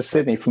that trip to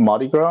Sydney for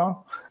Mardi Gras,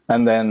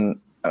 and then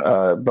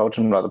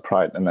Belgium Leather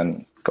Pride, and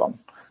then gone.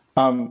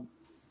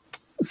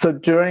 So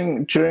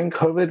during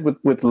COVID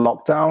with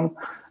lockdown,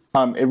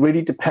 it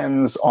really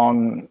depends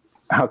on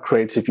how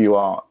creative you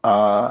are.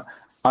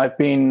 I've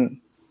been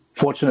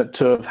fortunate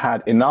to have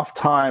had enough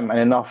time and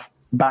enough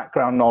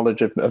background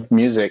knowledge of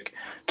music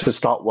to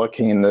start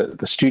working in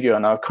the studio,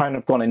 and I've kind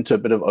of gone into a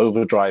bit of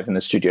overdrive in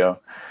the studio.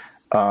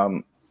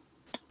 I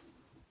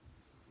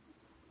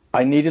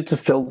needed to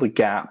fill the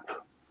gap,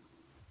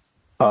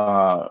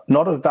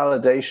 not of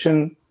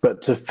validation,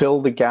 but to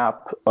fill the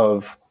gap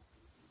of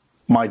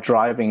my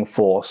driving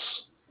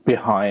force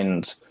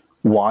behind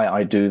why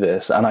I do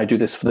this, and I do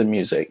this for the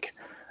music.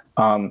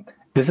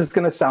 This is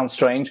going to sound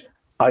strange.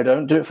 I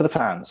don't do it for the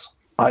fans.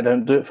 I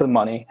don't do it for the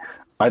money.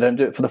 I don't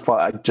do it for the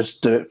fight. I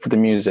just do it for the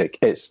music.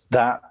 It's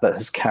that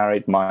has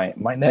carried my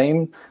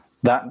name,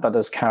 that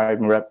has carried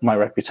my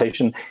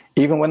reputation.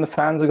 Even when the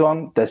fans are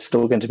gone, there's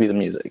still going to be the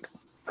music.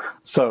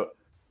 So,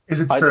 is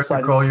it fair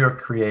to call you a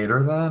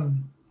creator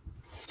then?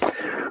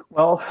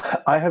 Well,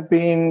 I have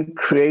been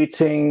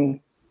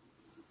creating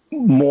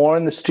more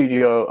in the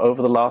studio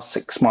over the last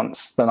 6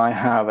 months than I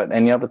have at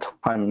any other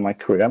time in my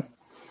career.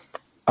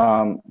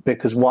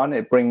 Because one,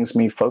 it brings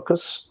me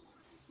focus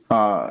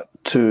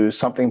to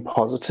something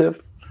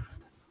positive,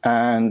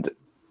 and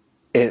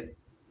it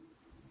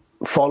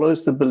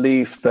follows the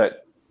belief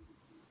that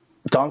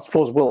dance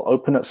floors will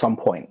open at some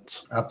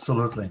point.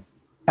 Absolutely.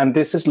 And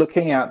this is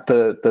looking at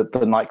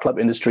the nightclub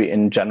industry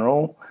in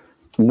general.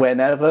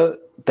 Whenever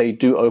they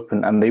do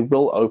open, and they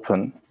will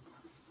open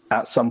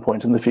at some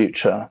point in the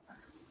future,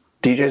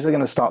 DJs are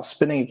going to start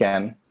spinning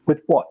again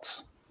with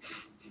what?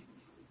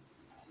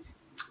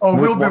 Oh,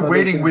 we'll be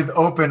waiting with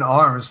open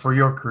arms for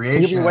your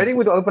creation. You'll be waiting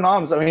with open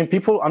arms. I mean,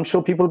 I'm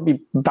sure people will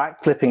be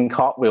backflipping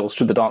cartwools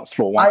through the dance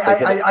floor once they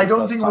hit it. I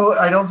don't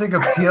think a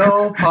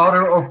pill,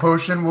 powder, or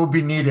potion will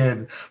be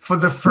needed for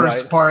the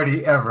first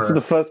party ever. For the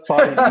first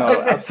party,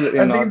 no, absolutely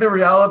not. I think the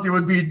reality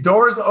would be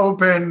doors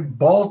open,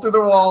 balls to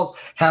the walls,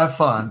 have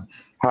fun.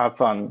 Have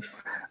fun.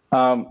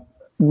 But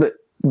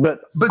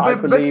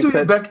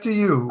back to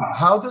you.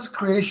 How does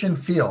creation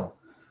feel?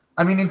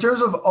 I mean, in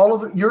terms of all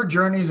of your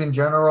journeys in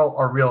general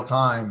are real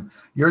time.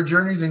 Your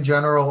journeys in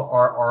general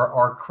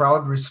are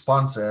crowd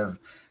responsive.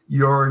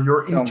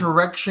 Your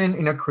interaction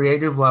in a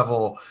creative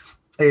level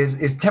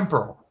is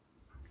temporal.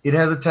 It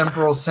has a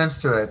temporal sense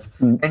to it.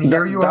 And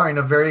here you are in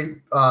a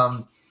very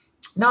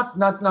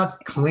not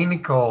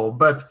clinical,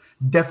 but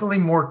definitely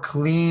more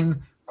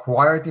clean,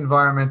 quiet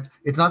environment.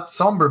 It's not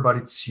somber, but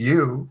it's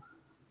you.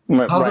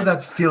 How does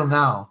that feel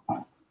now?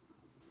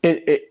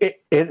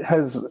 It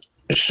has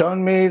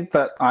shown me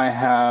that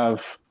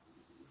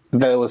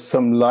there was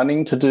some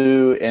learning to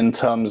do in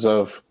terms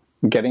of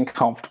getting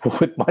comfortable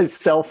with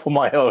myself on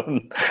my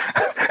own.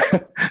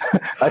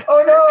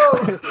 Oh no!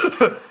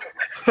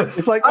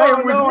 It's like,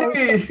 I'm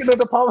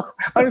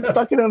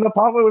stuck in an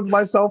apartment with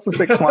myself for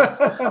 6 months.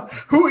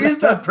 Who is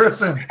that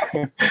person?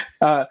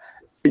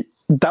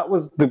 That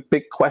was the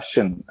big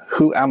question.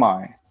 Who am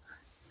I?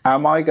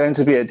 Am I going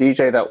to be a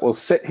DJ that will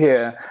sit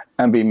here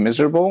and be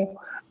miserable?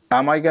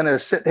 Am I going to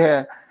sit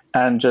here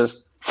and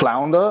just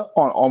flounder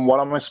on what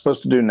am I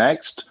supposed to do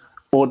next?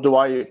 Or do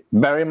I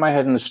bury my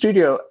head in the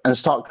studio and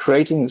start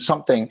creating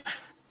something?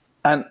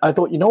 And I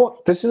thought, you know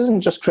what? This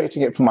isn't just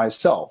creating it for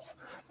myself,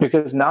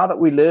 because now that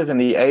we live in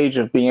the age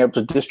of being able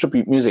to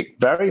distribute music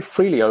very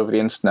freely over the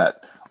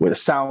internet with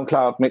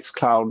SoundCloud,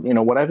 Mixcloud,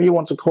 whatever you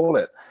want to call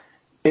it,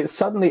 it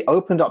suddenly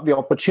opened up the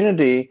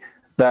opportunity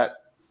that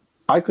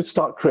I could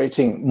start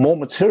creating more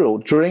material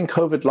during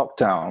COVID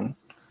lockdown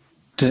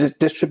to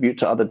distribute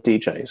to other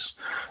DJs.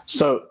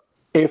 So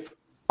if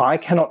I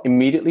cannot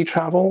immediately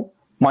travel,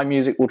 my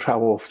music will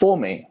travel for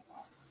me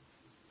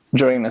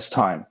during this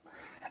time.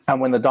 And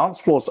when the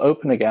dance floors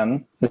open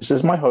again, this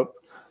is my hope,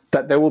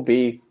 that there will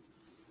be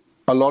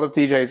a lot of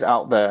DJs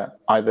out there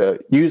either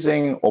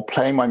using or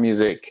playing my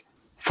music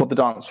for the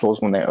dance floors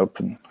when they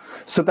open.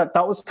 So that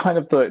was kind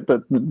of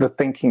the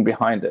thinking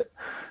behind it.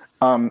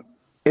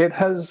 It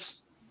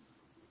has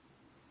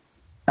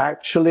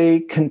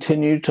actually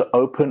continued to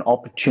open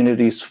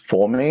opportunities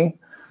for me,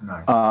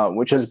 nice.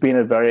 Which has been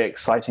a very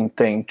exciting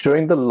thing.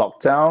 During the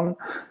lockdown,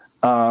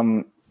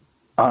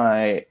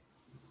 I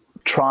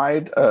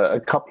tried a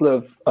couple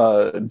of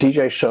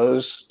DJ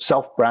shows,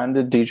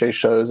 self-branded DJ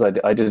shows.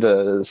 I did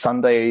a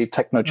Sunday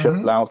techno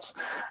chill out,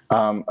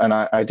 and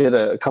I did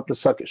a couple of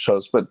circuit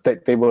shows, but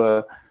they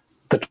were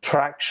the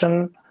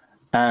traction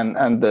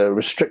and the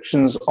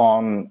restrictions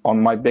on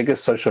my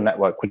biggest social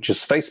network, which is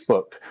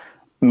Facebook,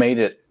 made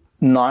it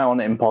nigh on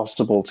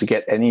impossible to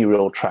get any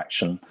real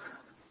traction.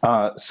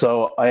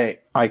 So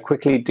I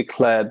quickly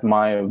declared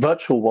my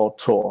virtual world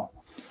tour.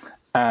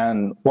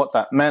 And what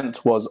that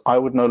meant was I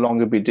would no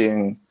longer be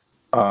doing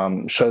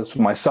shows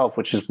for myself,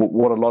 which is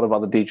what a lot of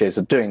other DJs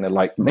are doing. They're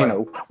like,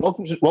 right.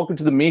 Welcome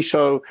to the Me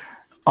Show.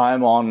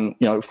 I'm on,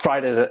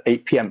 Fridays at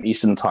 8 p.m.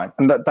 Eastern time.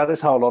 And that is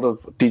how a lot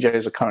of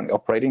DJs are currently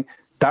operating.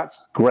 That's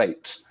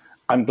great.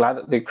 I'm glad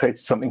that they created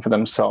something for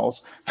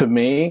themselves. For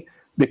me,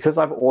 because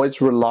I've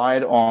always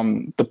relied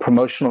on the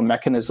promotional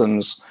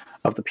mechanisms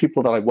of the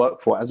people that I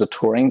work for as a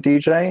touring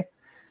DJ,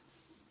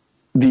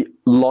 the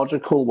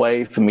logical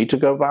way for me to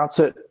go about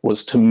it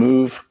was to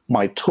move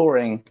my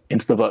touring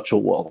into the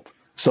virtual world.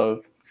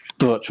 So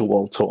the virtual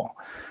world tour.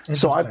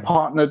 So I've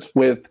partnered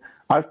with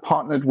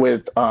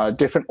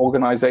different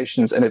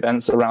organizations and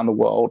events around the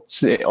world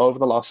over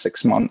the last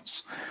 6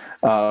 months,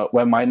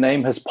 where my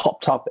name has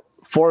popped up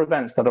for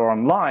events that are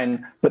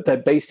online, but they're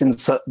based in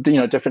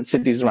different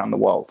cities around the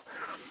world.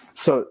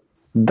 So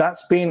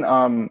that's been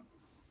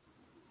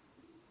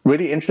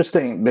really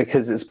interesting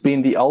because it's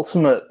been the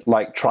ultimate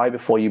try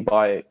before you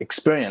buy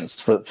experience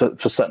for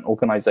certain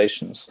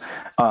organizations,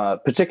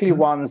 particularly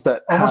ones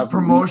that almost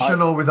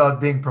promotional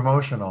without being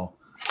promotional.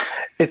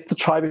 It's the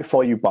try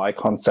before you buy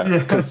concept.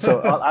 Yeah.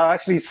 So I'll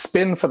actually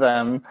spin for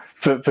them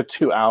for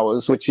 2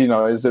 hours, which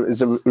is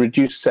a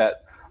reduced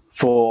set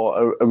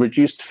for a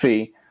reduced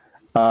fee.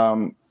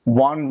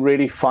 One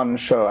really fun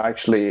show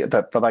actually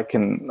that I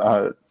can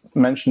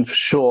mention for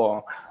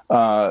sure.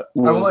 I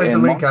will add the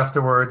link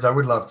afterwards. I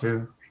would love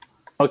to.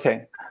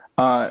 Okay.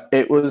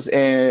 It was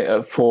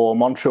for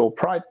Montreal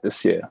Pride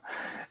this year.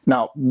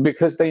 Now,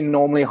 because they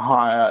normally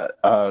hire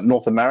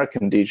North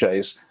American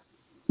DJs,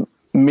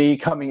 me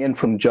coming in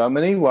from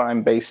Germany, where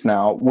I'm based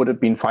now, would have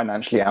been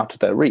financially out of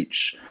their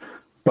reach.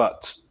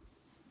 But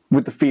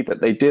with the fee that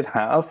they did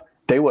have,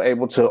 they were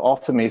able to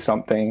offer me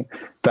something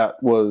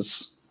that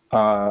was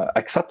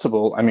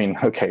acceptable. I mean,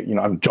 okay,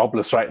 I'm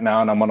jobless right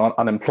now and I'm on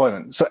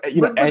unemployment. So,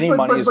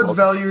 money is... But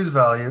value is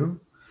value.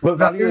 But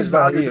value is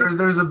value.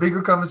 There's a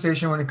bigger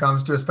conversation when it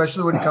comes to,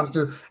 especially when it comes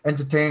to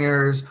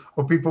entertainers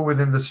or people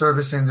within the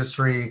service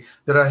industry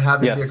that are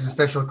having the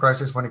existential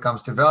crisis when it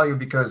comes to value,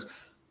 because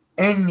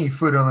any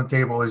food on the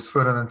table is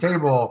food on the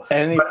table.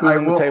 But I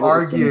will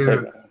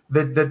argue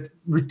that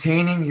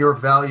retaining your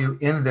value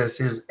in this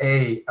is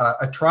a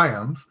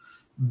triumph.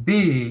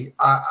 B,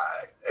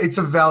 it's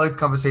a valid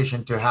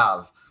conversation to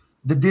have.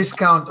 The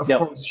discount, of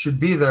course, should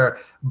be there,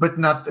 but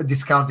not a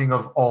discounting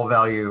of all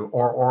value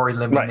or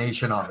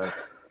elimination of it.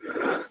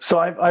 So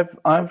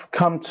I've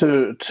come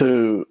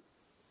to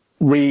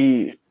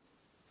rebirth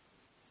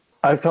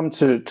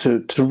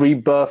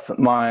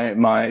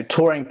my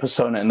touring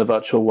persona in the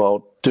virtual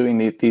world, doing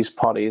these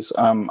parties.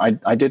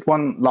 I did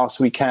one last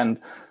weekend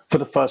for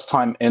the first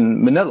time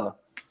in Manila.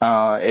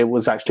 It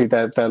was actually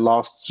their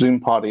last Zoom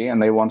party,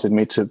 and they wanted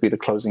me to be the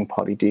closing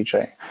party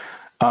DJ.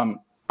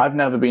 I've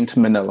never been to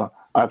Manila.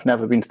 I've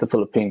never been to the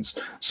Philippines.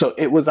 So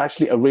it was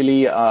actually a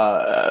really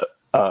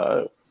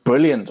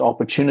brilliant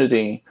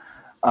opportunity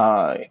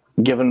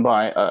given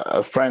by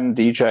a friend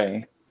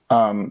DJ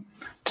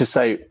to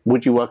say,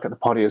 would you work at the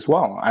party as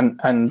well?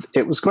 And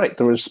it was great.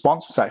 The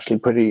response was actually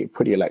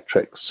pretty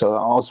electric. So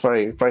I was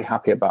very, very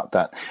happy about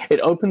that. It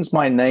opens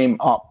my name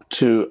up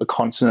to a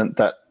continent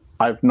that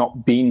I've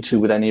not been to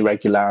with any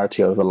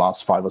regularity over the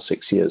last 5 or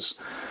 6 years.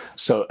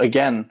 So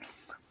again,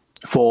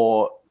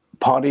 for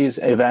parties,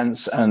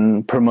 events,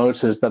 and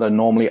promoters that are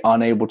normally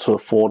unable to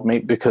afford me,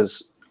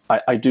 because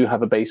I do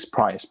have a base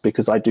price,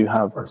 because I do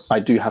have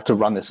to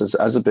run this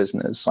as a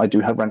business. I do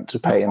have rent to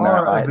pay. You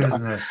are a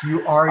business.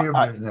 You are your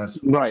business.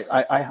 Right.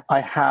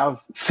 I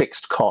have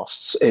fixed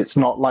costs. It's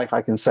not like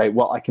I can say,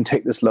 well, I can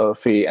take this lower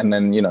fee and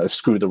then,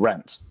 screw the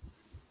rent.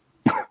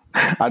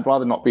 I'd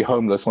rather not be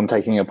homeless on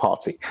taking a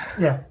party.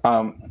 Yeah.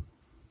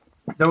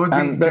 That would be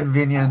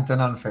inconvenient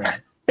and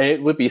unfair.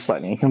 It would be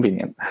slightly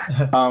inconvenient.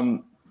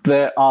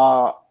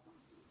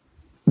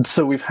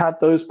 So we've had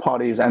those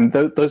parties, and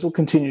those will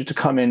continue to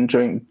come in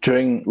during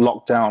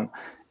lockdown.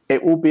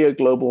 It will be a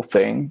global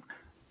thing.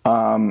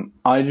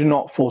 I do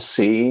not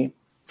foresee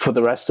for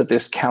the rest of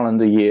this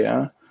calendar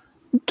year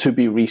to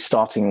be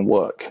restarting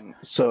work.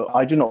 So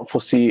I do not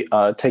foresee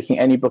taking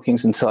any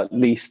bookings until at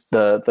least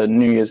the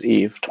New Year's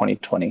Eve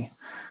 2020.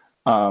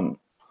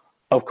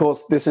 Of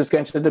course, this is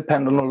going to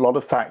depend on a lot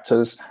of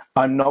factors.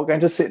 I'm not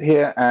going to sit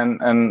here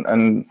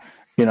and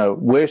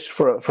wish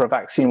for a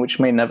vaccine which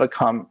may never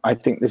come. I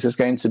think this is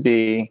going to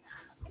be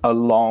a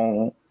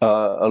long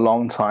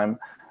time.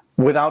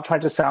 Without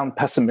trying to sound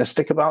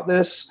pessimistic about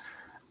this,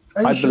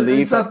 I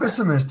believe it's not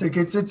pessimistic.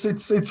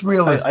 It's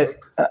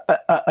realistic.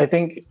 I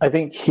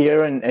think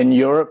here in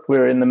Europe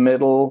we're in the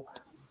middle.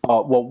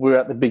 We're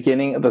at the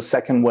beginning of the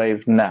second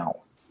wave now.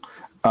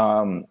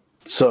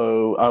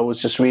 So I was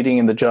just reading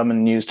in the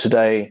German news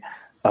today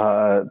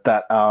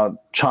that our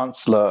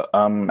Chancellor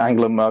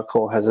Angela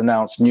Merkel has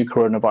announced new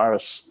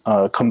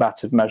coronavirus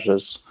combative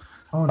measures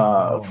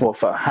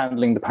for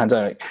handling the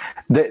pandemic.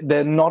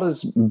 They're not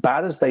as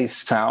bad as they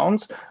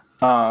sound.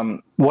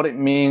 What it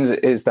means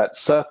is that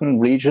certain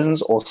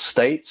regions or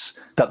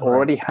states that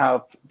already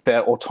have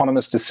their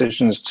autonomous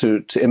decisions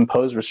to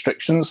impose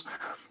restrictions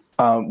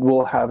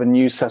will have a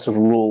new set of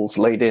rules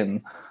laid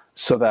in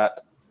so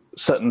that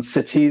certain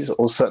cities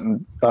or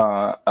certain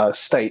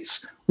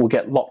states will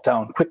get locked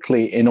down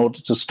quickly in order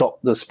to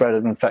stop the spread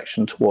of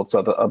infection towards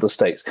other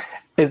states.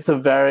 It's a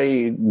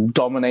very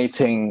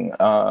dominating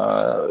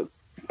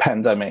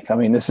pandemic. I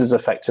mean, this has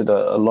affected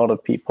a lot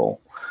of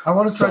people. I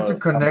want to try to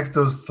connect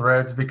those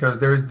threads because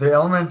there's the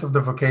element of the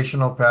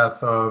vocational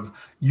path of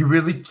you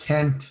really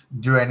can't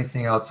do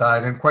anything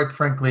outside. And quite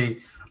frankly,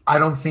 I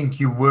don't think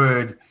you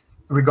would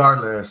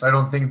regardless. I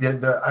don't think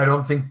I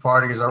don't think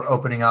parties are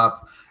opening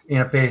up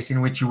in a pace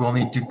in which you will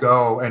need to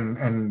go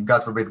and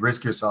God forbid,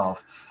 risk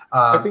yourself.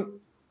 Go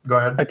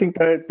ahead. I think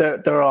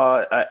there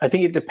are. I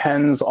think it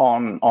depends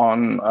on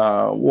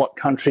what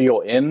country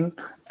you're in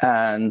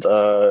and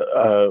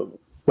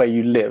where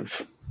you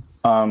live.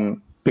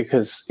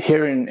 Because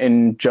here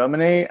in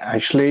Germany,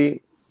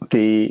 actually,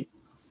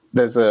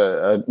 there's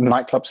a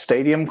nightclub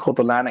stadium called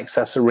the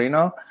LAN-Access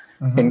Arena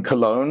in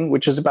Cologne,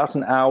 which is about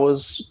an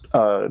hour's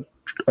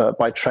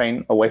by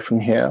train away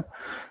from here.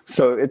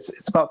 So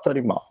it's about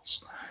 30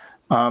 miles.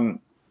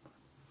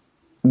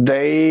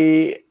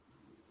 They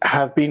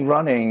have been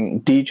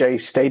running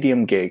DJ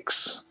stadium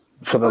gigs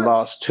for the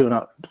last two and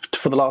a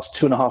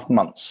half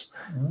months.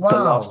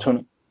 Wow.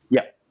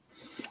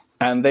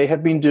 And they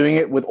have been doing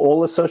it with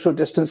all the social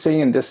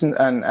distancing and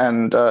disinfection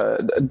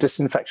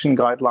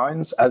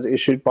guidelines as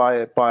issued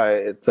by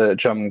the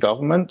German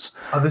government.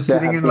 Are they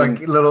sitting in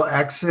like little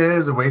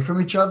X's away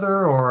from each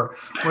other, or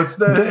what's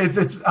the?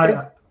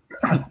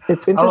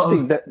 It's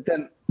interesting that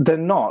they're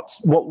not.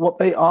 What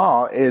they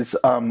are is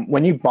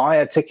when you buy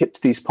a ticket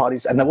to these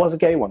parties, and there was a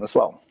gay one as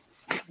well.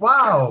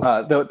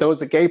 Wow. There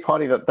was a gay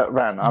party that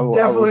ran.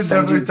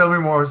 Definitely tell me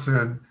more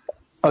soon.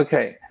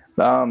 Okay.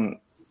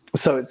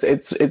 So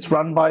it's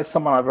run by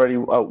someone I've already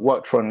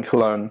worked for in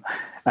Cologne,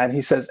 and he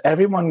says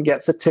everyone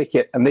gets a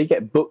ticket and they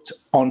get booked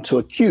onto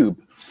a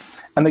cube,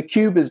 and the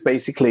cube is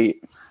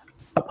basically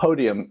a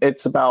podium.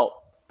 It's about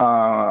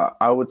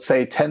I would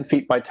say 10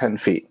 feet by 10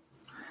 feet,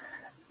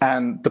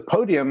 and the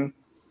podium,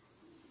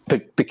 the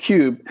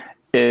cube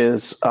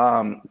is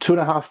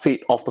 2.5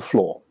 feet off the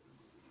floor.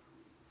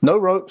 No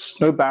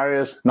ropes, no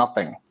barriers,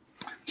 nothing.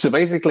 So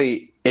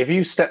basically, if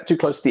you step too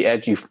close to the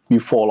edge, you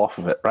fall off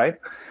of it, right?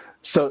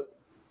 So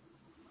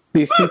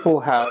these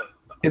people have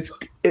it's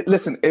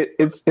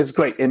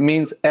great. It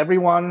means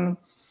everyone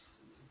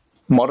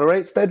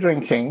moderates their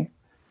drinking.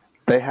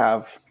 They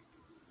have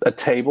a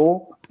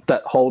table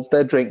that holds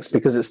their drinks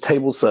because it's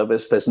table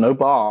service. There's no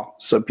bar,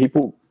 so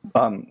people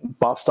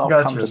bar staff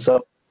come to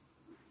serve,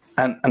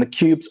 and the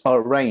cubes are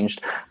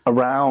arranged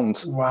around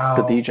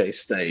the DJ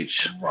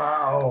stage.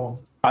 Wow.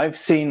 I've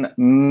seen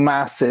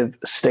massive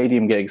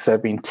stadium gigs. There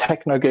have been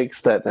techno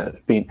gigs that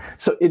have been.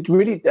 So it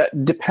really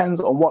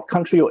depends on what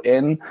country you're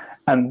in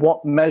and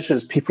what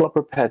measures people are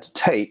prepared to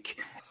take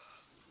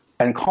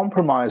and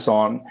compromise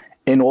on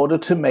in order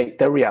to make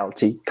their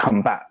reality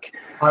come back.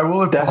 I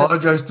will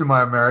apologize to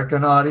my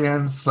American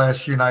audience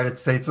 / United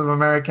States of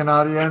American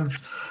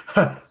audience.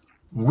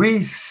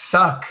 We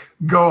suck.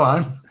 Go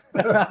on.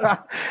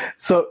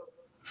 So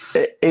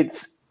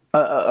it's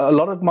a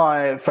lot of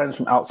my friends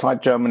from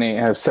outside Germany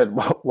have said,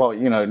 well,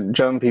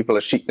 German people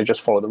are sheep, they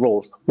just follow the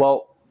rules.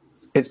 Well,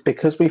 it's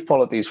because we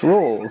follow these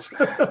rules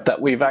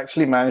that we've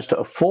actually managed to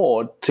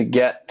afford to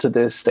get to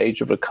this stage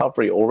of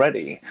recovery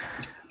already.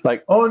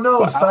 Like, oh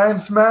no,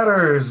 science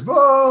matters.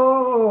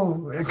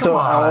 Whoa, come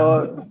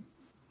on.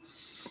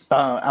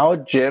 Our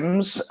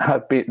gyms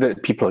have been,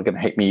 people are going to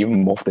hate me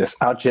even more for this.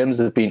 Our gyms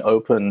have been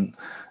open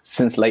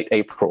since late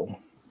April.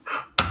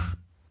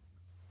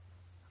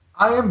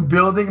 I am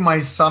building my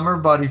summer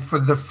body for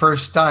the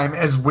first time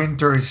as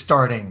winter is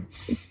starting.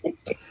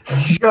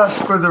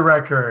 Just for the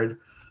record.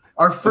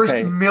 Our first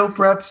meal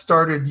prep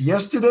started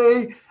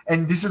yesterday,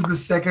 and this is the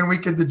second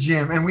week at the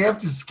gym, and we have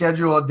to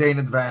schedule a day in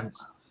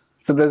advance.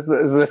 So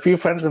there's a few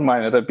friends of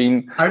mine that have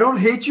been... I don't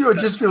hate you. I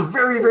just feel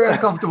very, very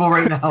uncomfortable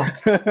right now.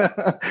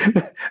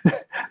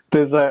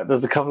 there's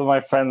a couple of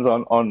my friends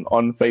on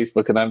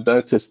Facebook, and I've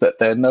noticed that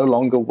they're no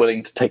longer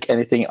willing to take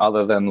anything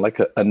other than like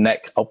a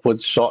neck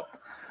upwards shot,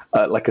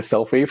 like a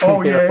selfie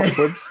from here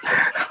upwards.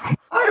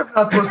 I have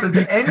not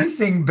posted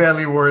anything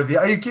belly worthy.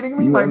 Are you kidding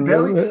me? My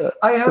belly.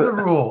 I have a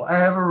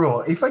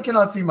rule. If I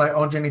cannot see my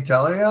own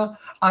genitalia,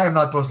 I am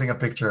not posting a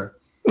picture.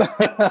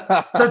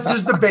 That's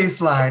just the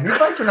baseline.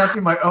 If I cannot see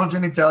my own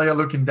genitalia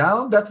looking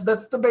down, that's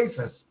the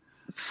basis.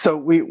 So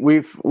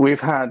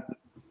we've had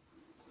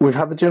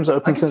the gyms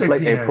open since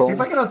late penis. April. If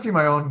I cannot see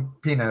my own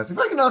penis, if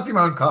I cannot see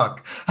my own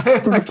cock,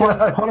 it's part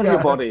of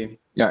your body.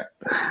 Yeah.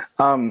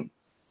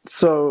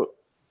 So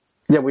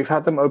yeah, we've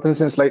had them open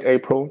since late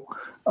April.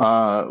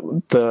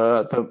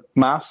 The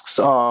masks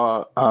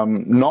are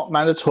not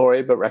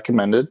mandatory but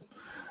recommended.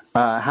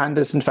 Hand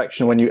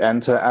disinfection when you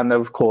enter, and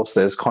of course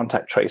there's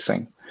contact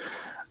tracing.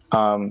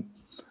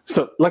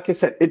 So like I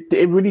said,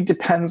 it really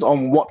depends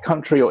on what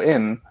country you're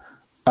in.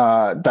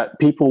 That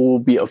people will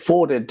be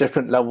afforded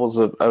different levels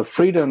of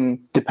freedom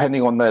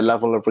depending on their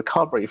level of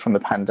recovery from the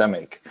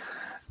pandemic.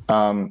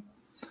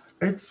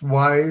 It's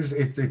wise.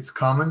 It's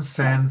common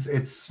sense.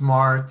 It's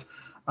smart.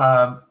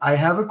 I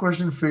have a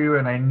question for you,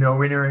 and I know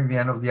we're nearing the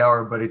end of the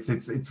hour, but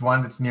it's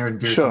one that's near and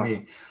dear to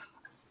me.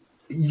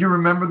 You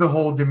remember the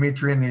whole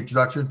Dimitri and the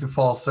introduction to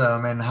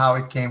Folsom and how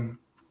it came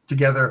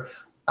together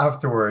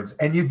afterwards,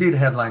 and you did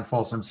headline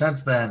Folsom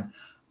since then.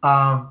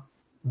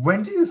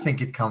 When do you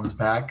think it comes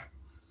back?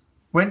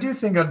 When do you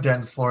think our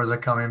dance floors are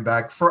coming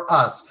back for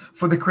us,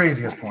 for the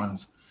craziest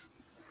ones?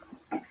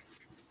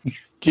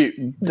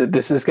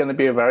 This is going to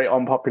be a very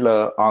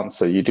unpopular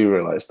answer. You do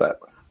realize that.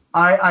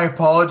 I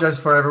apologize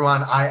for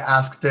everyone. I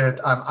asked it.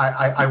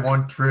 I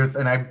want truth,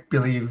 and I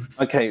believe.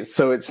 Okay,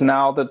 so it's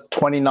now the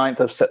 29th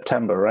of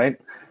September,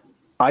 right?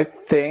 I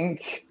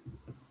think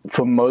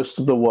for most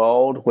of the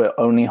world, we're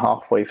only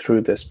halfway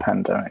through this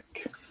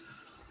pandemic.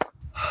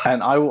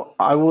 And I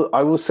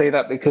will say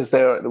that because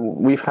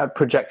we've had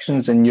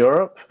projections in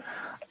Europe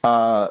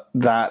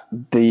that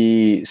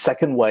the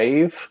second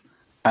wave,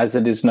 as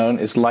it is known,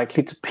 is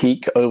likely to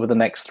peak over the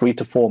next 3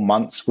 to 4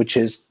 months, which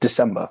is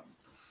December.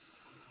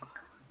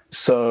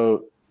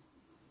 So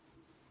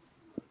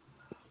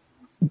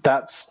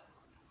that's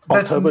October,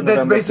 that's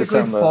November, basically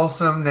December.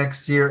 Folsom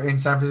next year in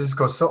San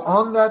Francisco. So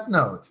on that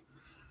note,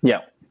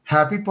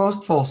 happy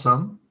post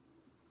Folsom.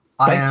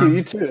 Thank you.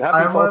 You too.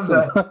 Happy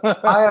Folsom.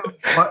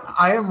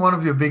 I am one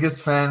of your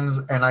biggest fans,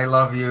 and I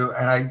love you.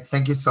 And I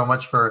thank you so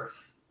much for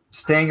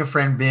staying a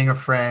friend, being a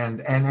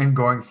friend, and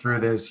going through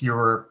this. You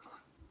were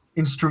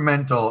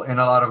instrumental in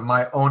a lot of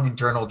my own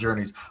internal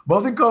journeys,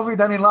 both in COVID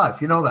and in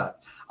life. You know that.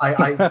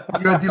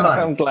 You're a delight.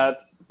 I'm glad.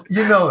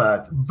 You know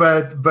that.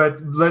 But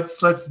let's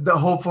the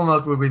hopeful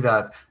note will be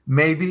that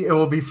maybe it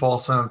will be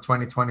Folsom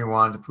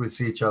 2021 that we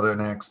see each other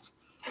next.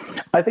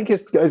 I think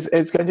it's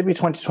going to be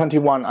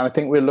 2021, and I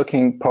think we're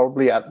looking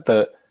probably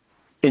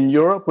in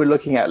Europe, we're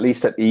looking at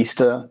least at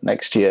Easter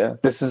next year.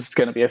 This is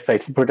going to be a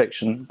fatal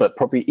prediction, but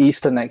probably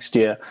Easter next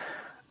year.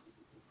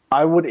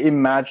 I would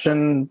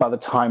imagine by the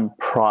time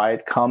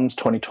Pride comes,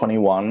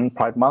 2021,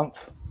 Pride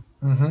Month,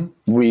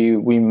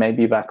 we may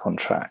be back on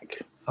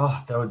track.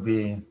 Oh, that would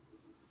be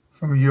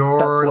from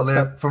your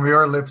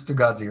lips to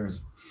God's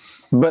ears.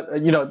 But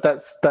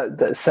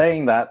that's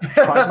saying that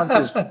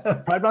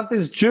Pride Month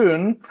is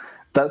June.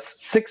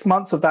 That's 6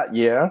 months of that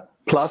year,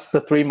 plus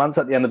the 3 months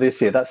at the end of this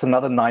year. That's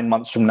another 9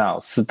 months from now.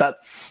 So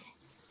that's...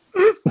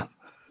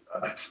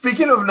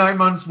 Speaking of 9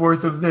 months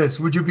worth of this,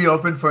 would you be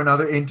open for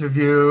another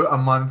interview a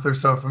month or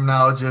so from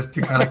now just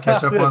to kind of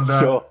catch up on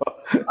that? Sure.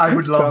 I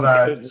would love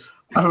that. Good.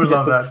 I would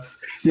love that.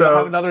 So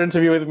have another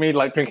interview with me,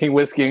 like drinking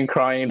whiskey and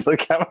crying into the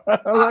camera.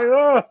 I'm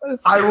like,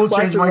 I will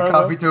change my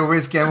coffee to a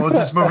whiskey, and we'll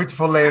just move it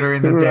for later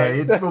in the day.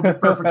 It will be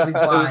perfectly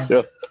fine.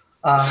 Sure.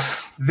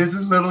 This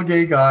is Little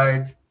Gay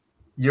Guide.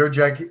 You're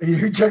Jack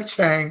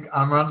Chang.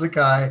 I'm Ram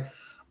Zakai.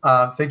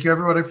 Thank you,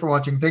 everybody, for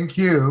watching. Thank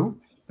you.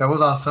 That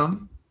was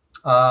awesome.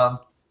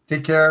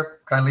 Take care.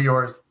 Kindly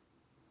yours.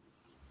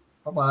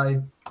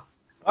 Bye-bye.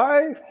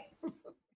 Bye.